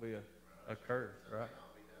was going to be a curse, right?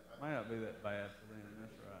 May not be that bad for them.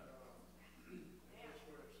 That's right. That's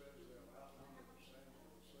where it says they'll outnumber the saints of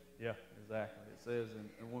the sea. Yeah, exactly. It says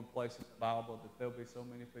in one place in the Bible that there'll be so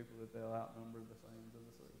many people that they'll outnumber the sands of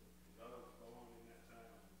the sea. Those born in that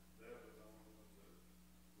time, they're the only ones that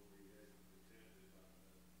will be able to be tempted by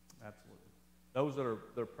that. Absolutely. Those that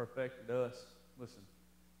are perfected us, listen,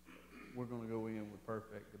 we're going to go in with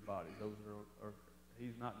perfected bodies. Those that are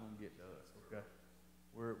he's not going to get to us, okay?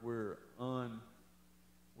 We're untouchable.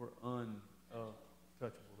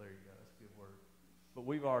 There you go. That's a good word. But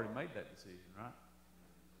we've already made that decision, right?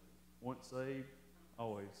 Once saved,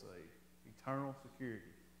 always saved. Eternal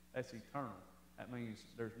security. That's eternal. That means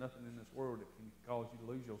there's nothing in this world that can cause you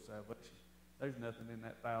to lose your salvation. There's nothing in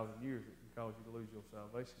that 1,000 years that can cause you to lose your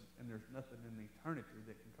salvation. And there's nothing in eternity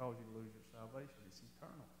that can cause you to lose your salvation. It's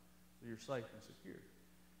eternal. So you're safe and secure.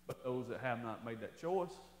 But those that have not made that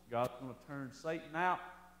choice, God's going to turn Satan out,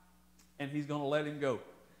 and he's going to let him go.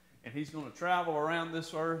 And he's going to travel around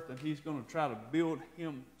this earth, and he's going to try to build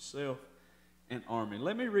himself an army.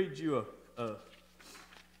 Let me read you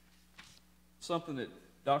something that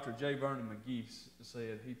Dr. J. Vernon McGee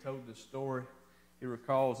said. He told this story. He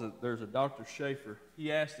recalls that there's a Dr. Schaefer.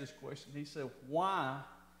 He asked this question. He said, why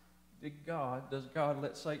does God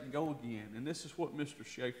let Satan go again? And this is what Mr.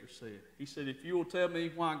 Schaefer said. He said, if you will tell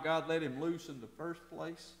me why God let him loose in the first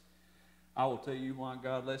place, I will tell you why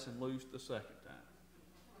God lets him loose the second time.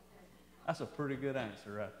 That's a pretty good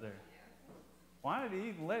answer right there. Why did he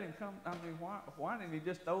even let him come? I mean, why didn't he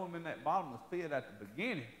just throw him in that bottomless pit at the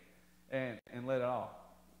beginning and let it off?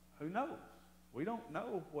 Who knows? We don't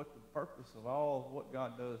know what the purpose of all of what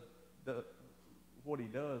God does, what he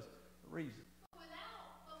does, the reason. But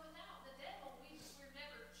without the devil, we're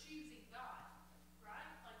never choosing God, right?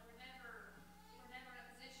 Like we're never in a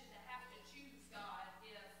position to have to choose God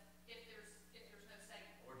if there's no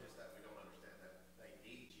Satan. Or just that we don't understand that they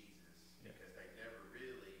need Jesus Yeah. because they never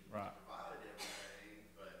really Right. provided everything,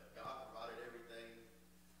 but God provided everything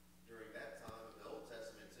during that time of the Old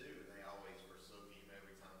Testament too, and they always forsook him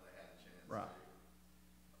every time they had a chance Right. to.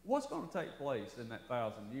 What's going to take place in that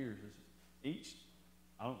 1,000 years is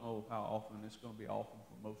I don't know how often it's going to be often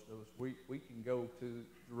for most of us. We can go to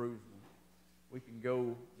Jerusalem. We can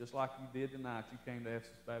go, just like you did tonight, you came to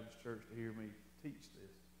Ephesus Baptist Church to hear me teach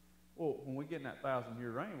this. Well, when we get in that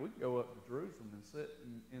 1,000-year reign, we can go up to Jerusalem and sit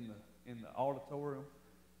in the auditorium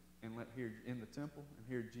and hear in the temple and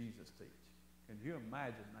hear Jesus teach. Can you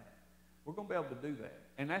imagine that? We're going to be able to do that.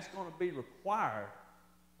 And that's going to be required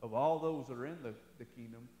of all those that are in the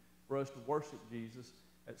kingdom for us to worship Jesus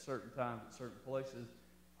at certain times, at certain places,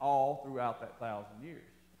 all throughout that 1,000 years.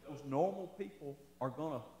 Those normal people are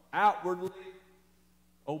going to outwardly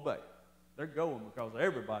obey. They're going because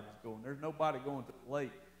everybody's going. There's nobody going to the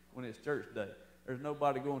lake when it's church day. There's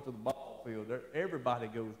nobody going to the ball field. Everybody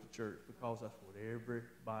goes to church because that's what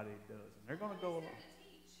everybody does. And they're going to go along. What is there to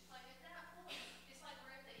teach? Like at that point, it's like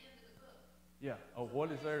we're at the end of the book. Yeah. Oh, So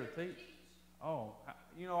what is there to there teach? Oh,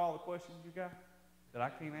 you know all the questions you got that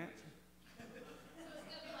I can't answer? So it's going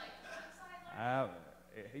to be like outside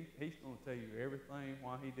learning? He's going to tell you everything,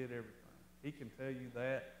 why he did everything. He can tell you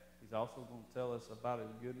that. He's also going to tell us about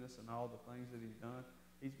his goodness and all the things that he's done.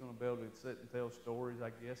 He's going to be able to sit and tell stories,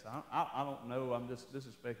 I guess. I don't know. This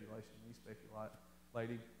is speculation. We speculate.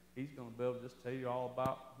 Lady, he's going to be able to just tell you all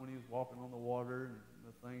about when he was walking on the water and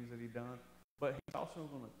the things that he done. But he's also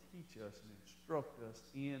going to teach us and instruct us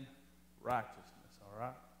in righteousness, all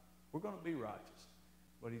right? We're going to be righteous.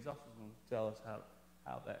 But he's also going to tell us how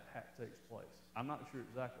that takes place. I'm not sure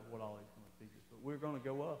exactly what all he's going to teach us, but we're going to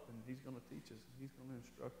go up and he's going to teach us and he's going to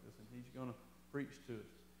instruct us and he's going to preach to us.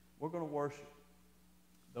 We're going to worship.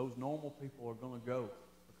 Those normal people are going to go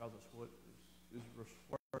because it's what is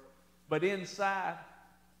required. But inside,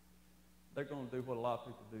 they're going to do what a lot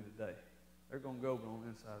of people do today. They're going to go, but on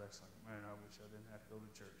the inside, they're saying, man, I wish I didn't have to go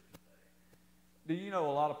to church today. Do you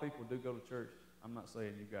know a lot of people do go to church? I'm not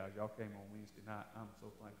saying you guys, y'all came on Wednesday night. I'm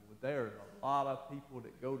so thankful. But there are a lot of people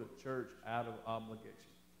that go to church out of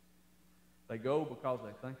obligation. They go because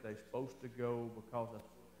they think they're supposed to go, because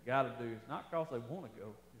that's what they got to do. It's not because they want to go.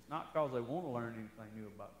 It's not because they want to learn anything new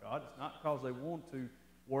about God. It's not because they want to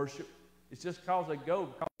worship. It's just because they go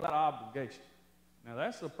because of that obligation. Now,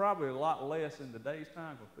 that's probably a lot less in today's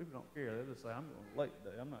time because people don't care. They just say, I'm going late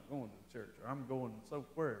today. I'm not going to the church. Or I'm going so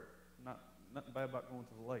where. Nothing bad about going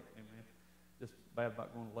to the lake. Amen. Just bad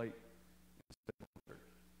about going late instead of going to church.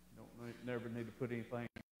 You don't never need to put anything.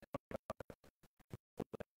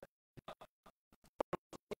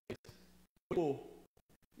 People,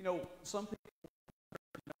 you know, some people,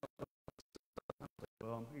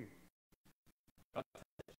 well, I'm here.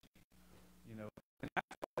 You know, and that's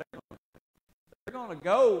what they're going to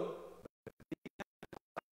go.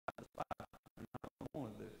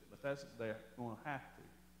 But they're going to have to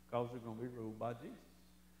because they're going to be ruled by Jesus.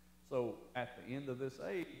 So at the end of this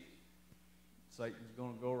age, Satan's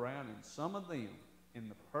going to go around, and some of them in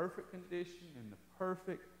the perfect condition, in the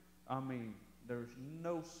perfect, there's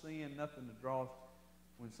no sin, nothing to draw.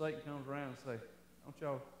 When Satan comes around and say, don't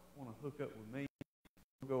y'all want to hook up with me?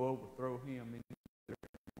 We'll go overthrow him. You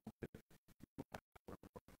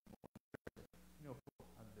know what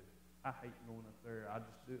I do? I hate going up there. I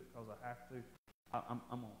just do it because I have to. I'm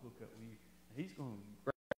going to hook up with you. And he's going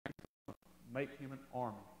to make him an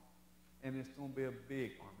army. And it's going to be a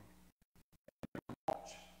big army. And they're going to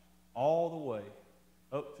march all the way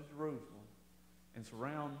up to Jerusalem and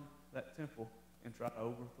surround that temple and try to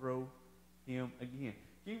overthrow him again.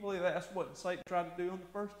 Can you believe that's what Satan tried to do on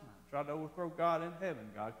the first time? Tried to overthrow God in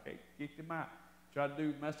heaven. God kicked him out. Tried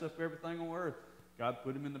to mess up everything on earth. God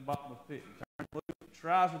put him in the bottom of the pit. He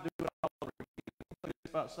tries to do it all over again.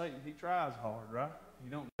 It's about Satan. He tries hard, right? He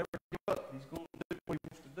don't never give up. He's going to do what he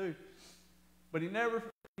wants to do. But he never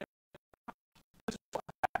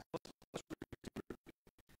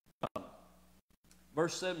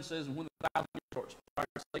verse 7 says, and when the 1,000 years are expired,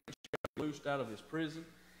 Satan shall be loosed out of his prison,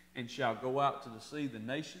 and shall go out to deceive the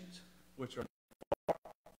nations, which are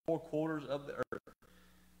four quarters of the earth,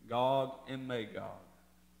 Gog and Magog,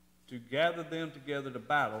 to gather them together to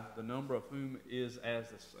battle, the number of whom is as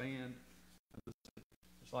the sand of the sea.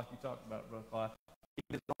 Just like you talked about, Brother Clive.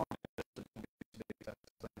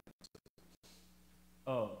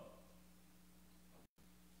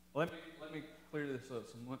 Let me clear this up.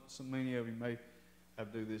 So many of you may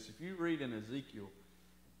have to do this. If you read in Ezekiel,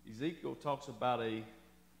 Ezekiel talks about a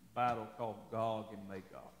battle called Gog and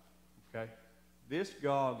Magog. Okay? This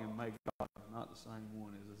Gog and Magog is not the same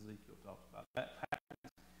one as Ezekiel talks about. That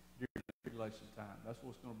happens during the tribulation time. That's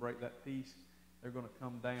what's going to break that peace. They're going to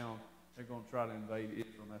come down. They're going to try to invade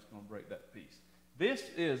Israel, and that's going to break that peace. This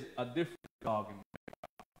is a different Gog and Magog.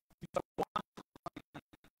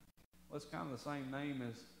 Well, it's kind of the same name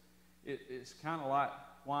as, it's kind of like,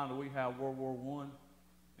 why do we have World War I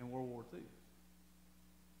and World War II?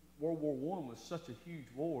 World War I was such a huge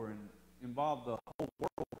war and involved the whole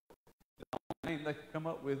world. The only name they could come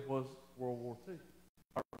up with was World War II.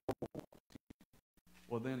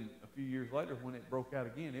 Well, then a few years later, when it broke out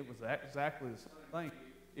again, it was exactly the same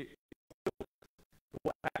thing.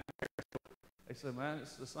 They said, man,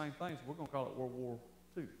 it's the same thing, so we're going to call it World War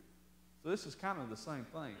II. So this is kind of the same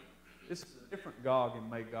thing. This is a different Gog and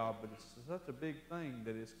Magog, but it's such a big thing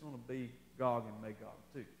that it's going to be Gog and Magog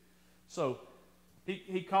too. So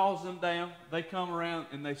he calls them down. They come around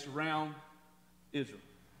and they surround Israel.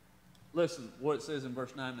 Listen what it says in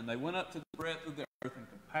verse 9. And they went up to the breadth of the earth and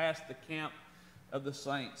compassed the camp of the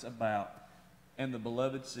saints about and the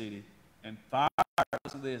beloved city. And fire,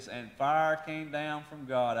 listen to this, and fire came down from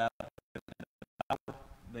God out of heaven and devoured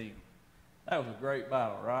them. That was a great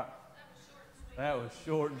battle, right? That was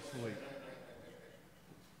short and sweet.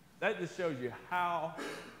 That just shows you how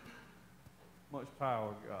much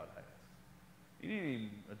power God has. He didn't even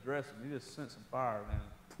address them. He just sent some fire down.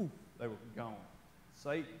 Poof, they were gone.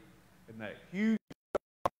 Satan and that huge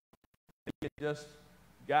they just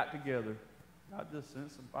got together. God just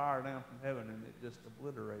sent some fire down from heaven and it just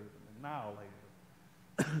obliterated them, annihilated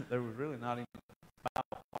them. There was really not even a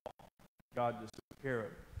battle. God just took care of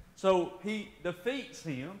it. So he defeats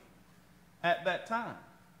him at that time.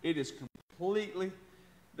 It is completely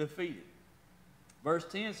defeated. Verse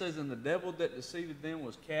 10 says, and the devil that deceived them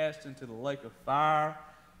was cast into the lake of fire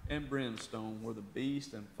and brimstone, where the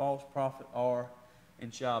beast and false prophet are,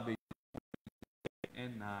 and shall be day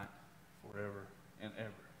and night forever and ever.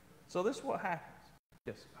 So this is what happens.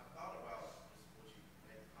 Yes. I thought about just what you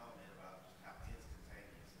made a comment about just how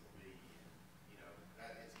instantaneous it will be. And, you know,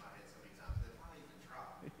 that hits my head so many times. Then why even try?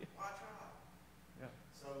 Why try? Yeah.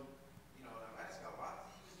 So, you know, and I'm asking God, why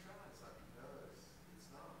is he even trying something? Because it's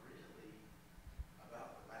not really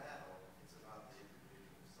about the battle. It's about the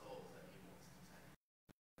individual souls that he wants to take.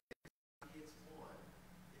 If he gets one,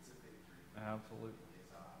 it's a victory. Absolutely. In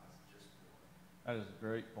his eyes, just one. That is a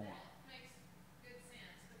great point. That makes good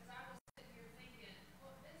sense, because I was sitting here thinking,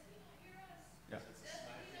 well, does he not hear us? Yeah. It's a Doesn't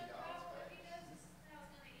smack he in know God's how, if he face. knows this is how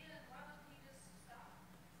it's gonna end, why don't he just stop?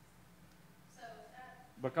 So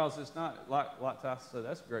that, Because it's not, like Tyson said,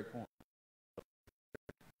 that's a great point.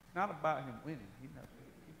 It's not about him winning. He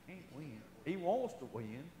can't win. He wants to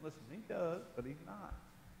win. Listen, he does, but he's not.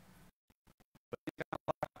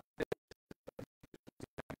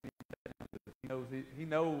 He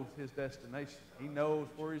knows his destination. He knows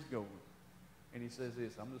where he's going. And he says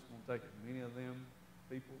this, I'm just going to take as many of them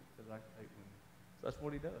people as I can take with me. So that's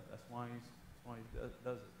what he does. That's why he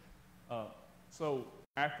does it. So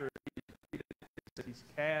after he's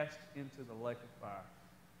cast into the lake of fire.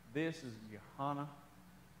 This is Gehenna.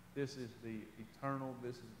 This is the eternal.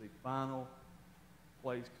 This is the final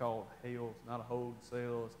place called hell. It's not a hold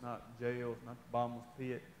cell. It's not jail. It's not the bottomless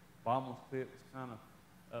pit. Bottomless pit was kind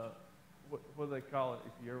of what do they call it?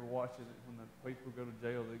 If you ever watch it, when the people go to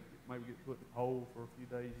jail, they maybe get put in a hole for a few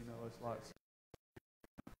days. You know, it's like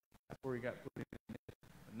that's where he got put in.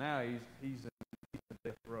 But now he's in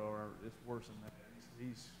death row, or it's worse than that.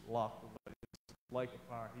 He's locked away. It's a lake of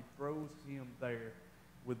fire. He throws him there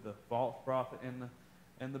with the false prophet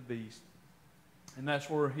and the beast, and that's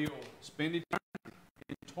where he'll spend eternity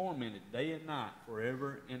tormented day and night,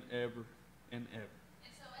 forever and ever and ever.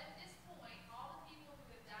 and so at this point, all the people who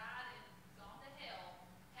have died and gone to hell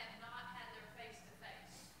have not had their face to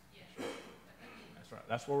face yet. Okay. That's right.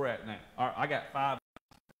 That's where we're at now. All right, I got 5. I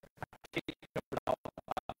can't cover it all.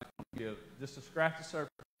 I'm gonna give just a scratch the surface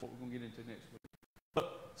of what we're going to get into next week. Look,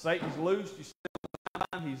 Satan's loosed. You see the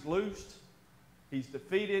line? He's loosed. He's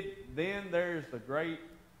defeated. Then there's the great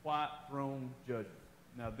white throne judgment.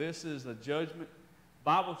 Now, this is a judgment.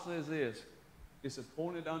 Bible says this. It's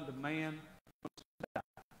appointed unto man.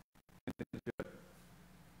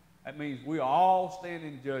 That means we all stand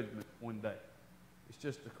in judgment one day. It's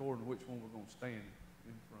just according to which one we're going to stand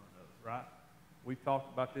in front of, right? We've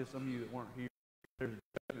talked about this, some of you that weren't here. There's a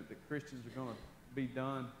judgment that Christians are going to be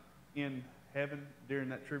done in heaven during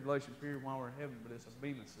that tribulation period while we're in heaven, but it's a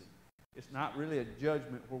bema seat. It's not really a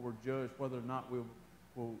judgment where we're judged whether or not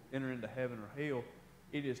we'll enter into heaven or hell.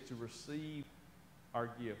 It is to receive our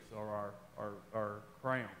gifts or our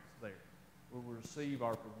crowns there. We'll receive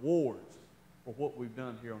our rewards for what we've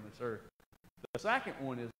done here on this earth. The second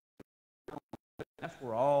one is that's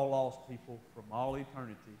where all lost people from all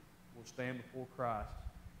eternity will stand before Christ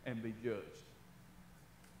and be judged.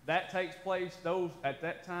 That takes place, at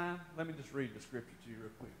that time. Let me just read the scripture to you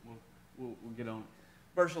real quick. We'll get on it.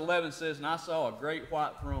 Verse 11 says, and I saw a great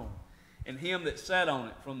white throne, and him that sat on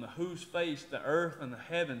it, from whose face the earth and the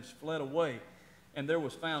heavens fled away, and there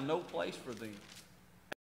was found no place for them.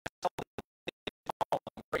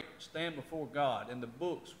 Stand before God, and the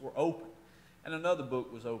books were opened, and another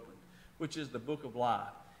book was opened, which is the book of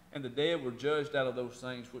life. And the dead were judged out of those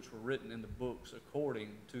things which were written in the books according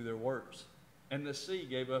to their works. And the sea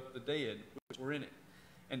gave up the dead which were in it,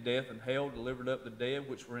 and death and hell delivered up the dead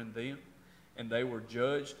which were in them, and they were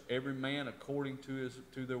judged every man according to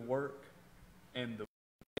their work. And the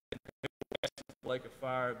lake of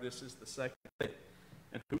fire, this is the second death.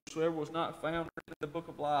 And whosoever was not found in the book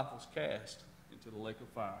of life was cast into the lake of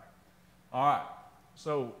fire. All right.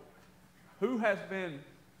 So, who has been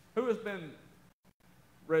Who has been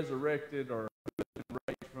resurrected or who has been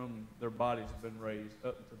raised from their bodies have been raised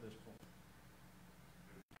up to this point?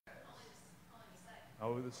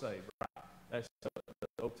 Only the saved. Oh, the saved, right? That's the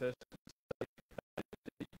Old Testament.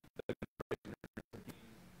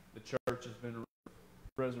 The church has been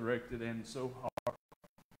resurrected, and so are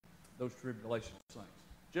those tribulation saints.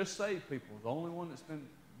 Just saved people is the only one that's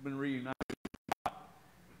been reunited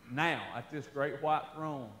now at this great white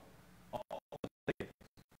throne.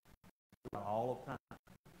 All of time,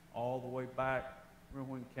 all the way back.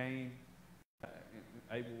 Remember when Cain,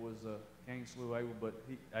 Cain slew Abel, but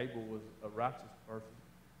Abel was a righteous person.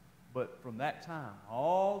 But from that time,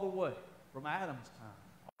 all the way, from Adam's time,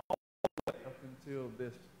 all the way up until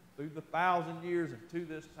this, through the 1,000 years and to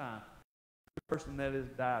this time, the person that has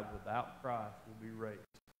died without Christ will be raised.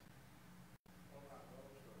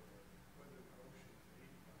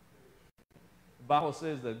 The Bible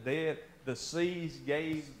says the seas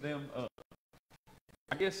gave them up.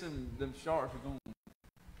 I guess them sharks are going to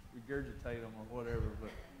regurgitate them or whatever, but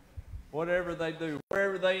whatever they do,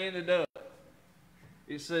 wherever they ended up,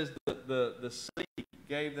 it says the sea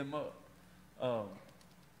gave them up.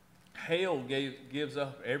 Hell gives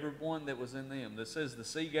up everyone that was in them. That says the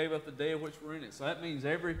sea gave up the dead which were in it. So that means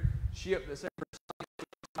every ship that's ever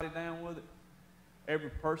sunk down with it, every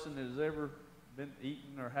person that has ever been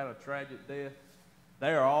eaten or had a tragic death,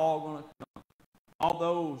 they are all going to come. All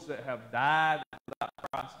those that have died without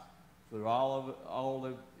Christ through all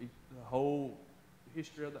of the whole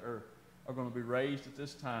history of the earth are going to be raised at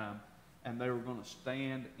this time, and they were going to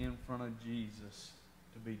stand in front of Jesus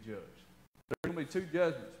to be judged. There's going to be two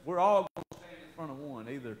judgments. We're all going to stand in front of one.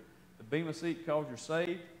 Either the bema seat because you're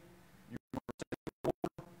saved,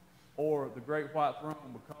 or the great white throne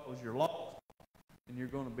because you're lost, and you're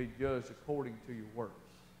going to be judged according to your works.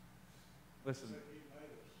 Listen.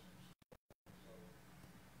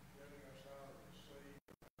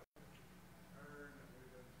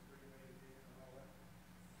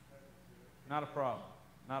 Not a problem.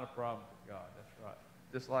 Not a problem with God. That's right.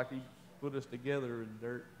 Just like He put us together in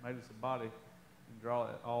dirt, made us a body, and draw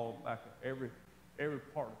it all back. Every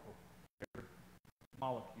particle, every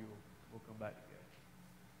molecule will come back together.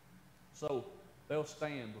 So they'll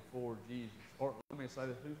stand before Jesus. Or let me say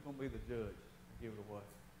this: who's going to be the judge? Give it away.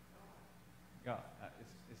 God.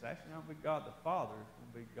 It's actually not going to be God the Father. It's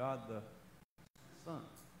going to be God the Son.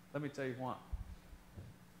 Let me tell you why.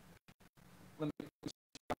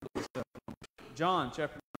 John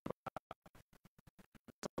chapter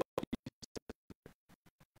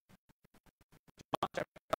 5.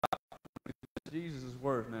 Jesus'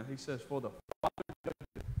 words now. He says, "For the Father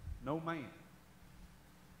judgeth no man,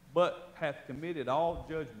 but hath committed all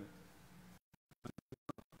judgment."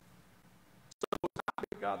 So it's not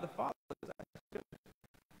be God the Father that's actually judging.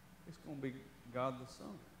 It's going to be God the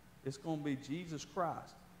Son. It's going to be Jesus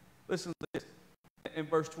Christ. Listen to this. In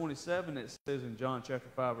verse 27, it says in John chapter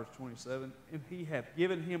 5, verse 27, "And He hath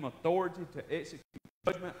given Him authority to execute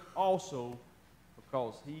judgment also,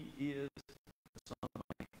 because He is the Son of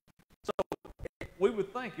Man." So we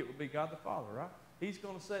would think it would be God the Father, right? He's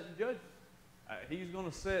going to set in judgment. He's going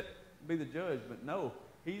to be the judge, but no,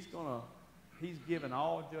 He's given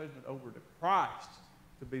all judgment over to Christ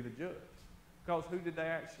to be the judge. Because who did they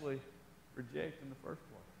actually reject in the first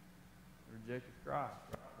place? They rejected Christ,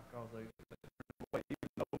 right? Because they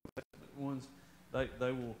ones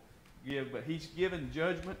they will give, but He's given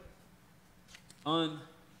judgment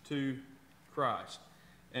unto Christ,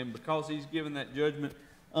 and because He's given that judgment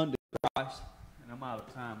unto Christ, and I'm out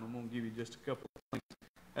of time, I'm going to give you just a couple of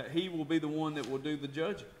things. He will be the one that will do the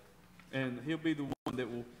judging, and He'll be the one that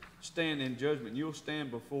will stand in judgment. You'll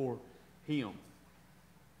stand before Him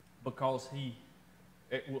because He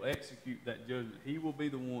will execute that judgment. He will be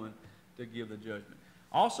the one to give the judgment.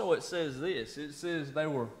 Also, it says this. It says they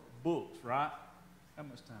were books, right? How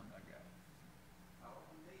much time do I got?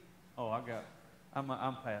 Oh, I got.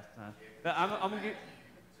 I'm past time. Now, I'm gonna get.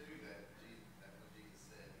 That what Jesus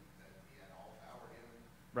said, that He had all power given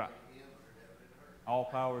Right. to Him under heaven and earth. All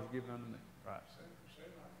power is given unto me. Right.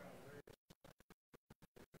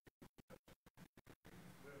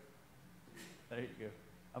 There you go.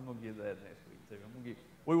 I'm gonna give that next week too.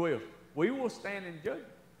 We will stand in judgment.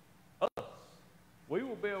 Us. We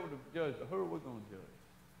will be able to judge, but who are we going to judge?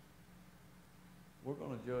 We're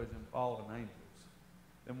going to judge them fallen angels.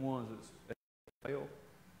 Them ones that fail.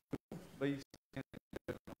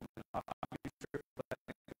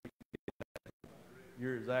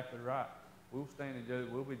 You're exactly right. We'll stand and judge.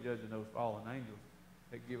 We'll be judging those fallen angels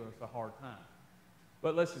that give us a hard time.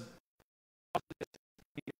 But listen,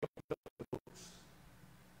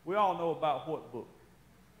 we all know about what book?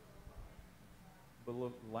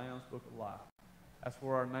 the Lamb's Book of Life. That's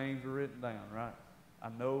where our names are written down, right? I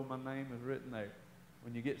know my name is written there.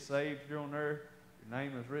 When you get saved here on earth, your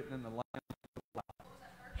name is written in the Lamb's Book of Life. What was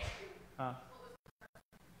that first? Huh? What was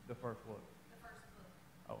The first what? the first book?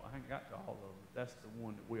 Oh, I ain't got to all of them. That's the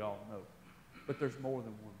one that we all know. But there's more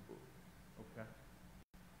than one book,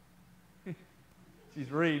 okay?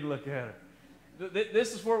 She's reading, look at her.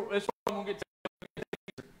 This is where I'm going to get to.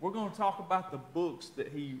 We're going to talk about the books that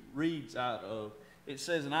he reads out of. It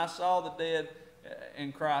says, and I saw the dead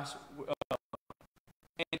in Christ,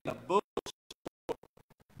 and the books,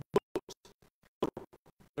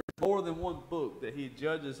 there's more than one book that he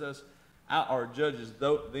judges us out, or judges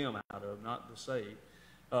them out of, not the saved.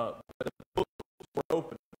 But the books were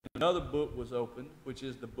open. Another book was opened, which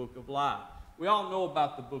is the book of life. We all know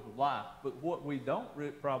about the book of life, but what we don't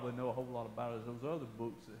probably know a whole lot about is those other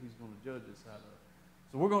books that he's going to judge us out of.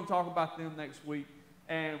 So we're going to talk about them next week.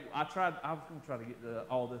 And I was going to try to get to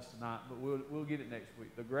all this tonight, but we'll get it next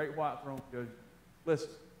week. The Great White Throne Judgment.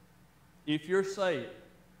 Listen, if you're saved,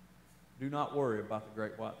 do not worry about the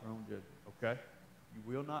Great White Throne Judgment, okay? You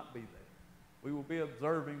will not be there. We will be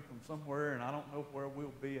observing from somewhere, and I don't know where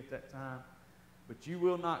we'll be at that time, but you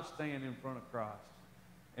will not stand in front of Christ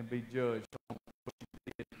and be judged on what you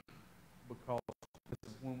did, because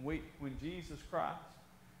when Jesus Christ,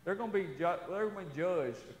 they're going to be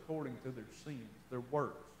judged according to their sins, their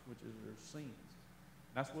works, which is their sins.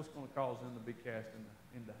 And that's what's going to cause them to be cast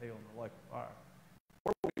into hell in the lake of fire.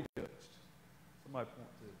 Where will we be judged? Somebody point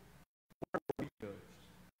to it. Where will we be judged?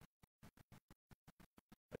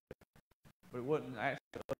 But it wasn't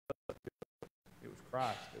actually us. It was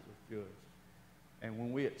Christ that was judged. And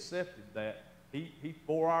when we accepted that, He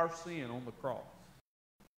bore our sin on the cross.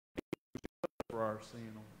 He was judged for our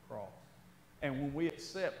sin on the cross. And when we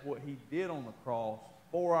accept what He did on the cross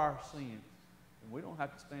for our sins, then we don't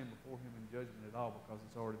have to stand before Him in judgment at all, because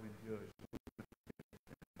it's already been judged.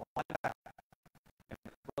 And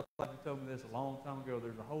Brother told me this a long time ago.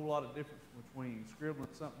 There's a whole lot of difference between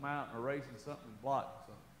scribbling something out and erasing something and blotting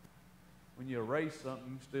something. When you erase something,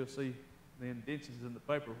 you can still see the indentions in the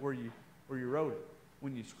paper where you wrote it.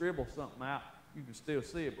 When you scribble something out, you can still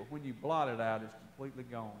see it, but when you blot it out, it's completely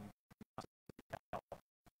gone.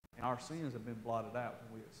 And our sins have been blotted out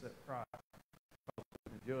when we accept Christ, because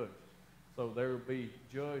we've been judged. So they will be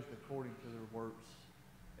judged according to their works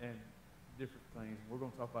and different things. We're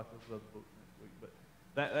going to talk about those other books next week, but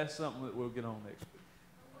that's something that we'll get on next week.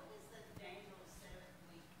 What is the Daniel's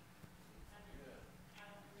 7th week? I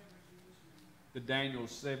don't remember Jerusalem. The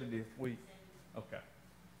Daniel's 70th week. Okay.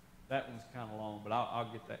 That one's kind of long, but I'll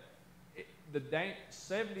get that. The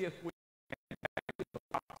 70th week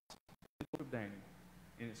of Daniel,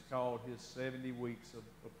 and it's called his 70 weeks of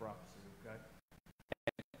prophecy, okay?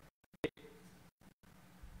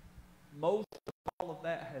 Most of all of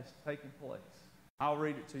that has taken place. I'll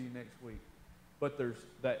read it to you next week. But there's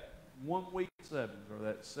that 1 week sevens, or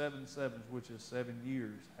that 7 sevens, which is 7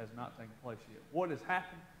 years, has not taken place yet. What has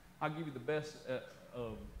happened? I'll give you the best.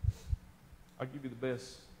 I'll give you the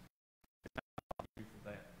best for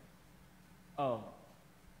that.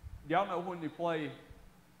 Y'all know when you play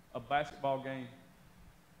a basketball game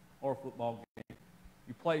or a football game,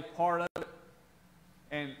 you play part of it,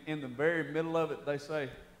 and in the very middle of it, they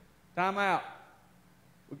say, "Time out.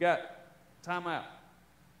 We got time out.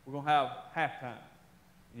 We're going to have halftime."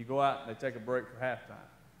 And you go out and they take a break for halftime.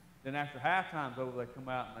 Then after halftime's over, they come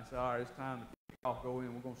out and they say, "All right, it's time to kick off, go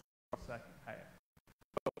in. We're going to start the second half."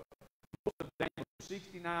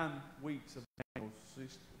 69 weeks of Daniel,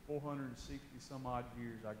 460 some odd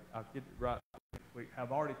years, I'll get it right next week,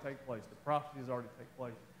 have already taken place. The prophecy has already taken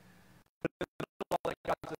place. But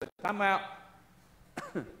God said, "Time out,"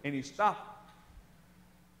 and He stopped,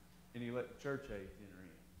 and He let the church age enter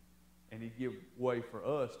in, and He give way for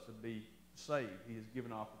us to be saved. He has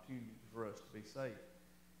given opportunity for us to be saved.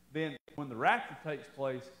 Then, when the rapture takes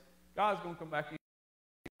place, God's going to come back in.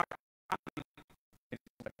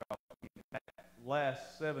 That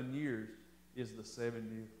last 7 years is the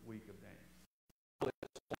 70th week of Daniel.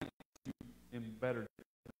 In better,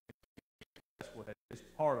 that's what is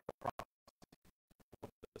part of the prophecy.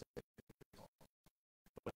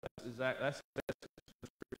 That's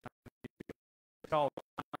called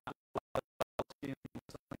in,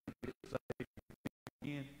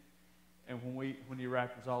 and when He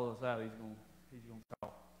raptures all of us out, He's going to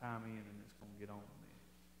call time in, and it's going to get on then.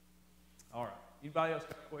 All right. Anybody else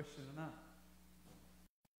got a question tonight?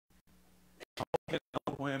 I don't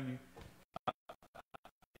overwhelm you.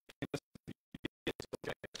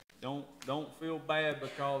 Don't feel bad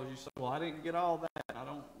because you say, "Well, I didn't get all that. I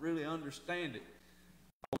don't really understand it."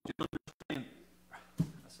 I want you to understand.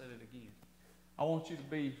 I said it again. I want you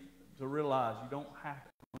to realize you don't have to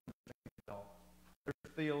understand it all.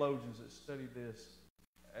 There's theologians that study this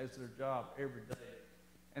as their job every day,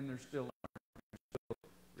 and they're still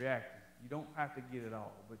reacting. You don't have to get it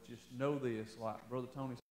all, but just know this, like Brother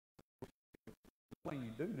Tony said, the thing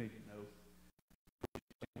you do need to know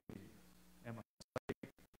is, am I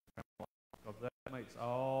saved? Because that makes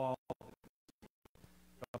all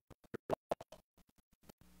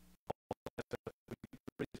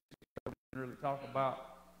really talk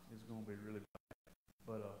about is going to be really bad.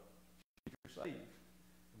 But if you're saved,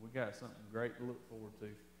 we got something great to look forward to,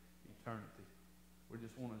 eternity. We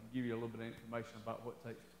just want to give you a little bit of information about what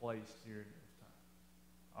takes place here in this time.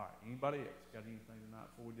 All right, anybody else got anything tonight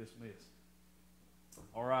before we dismiss?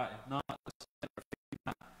 All right, if not, let's stand our feet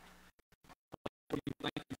tonight. Thank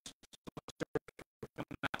you so much for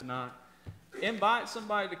coming out tonight. Invite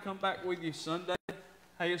somebody to come back with you Sunday.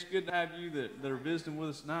 Hey, it's good to have you that are visiting with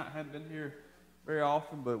us tonight. Haven't been here very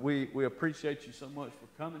often, but we appreciate you so much for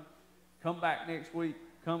coming. Come back next week.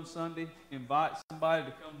 Come Sunday. Invite somebody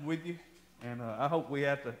to come with you. And I hope we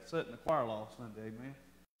have to sit in the choir loft Sunday, amen.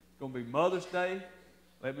 It's going to be Mother's Day.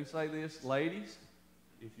 Let me say this, ladies,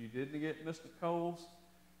 if you didn't get Mr. Cole's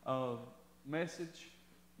message,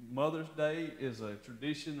 Mother's Day is a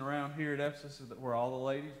tradition around here at Ephesus where all the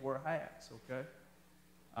ladies wear hats, okay?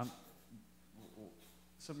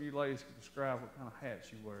 Some of you ladies can describe what kind of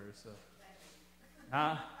hats you wear. It's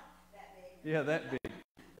huh? Yeah, that big.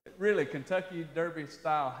 Really, Kentucky Derby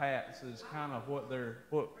style hats is kind of what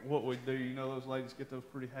we do. You know, those ladies get those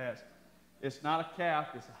pretty hats. It's not a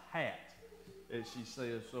cap, it's a hat, as she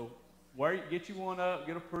says. So get you one up,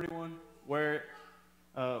 get a pretty one, wear it.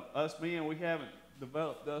 Us men, we haven't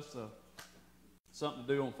developed something to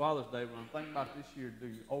do on Father's Day, but I'm thinking about this year to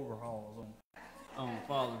do overhauls on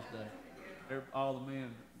Father's Day. All the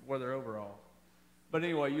men wear their overalls. But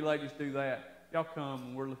anyway, you ladies do that. Y'all come,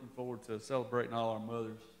 and we're looking forward to celebrating all our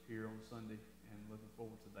mothers here on Sunday, and looking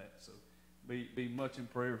forward to that. So be much in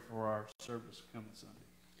prayer for our service coming Sunday.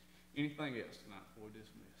 Anything else tonight before we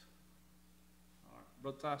dismiss? All right.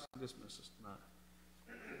 Brother Tyson, dismiss us tonight.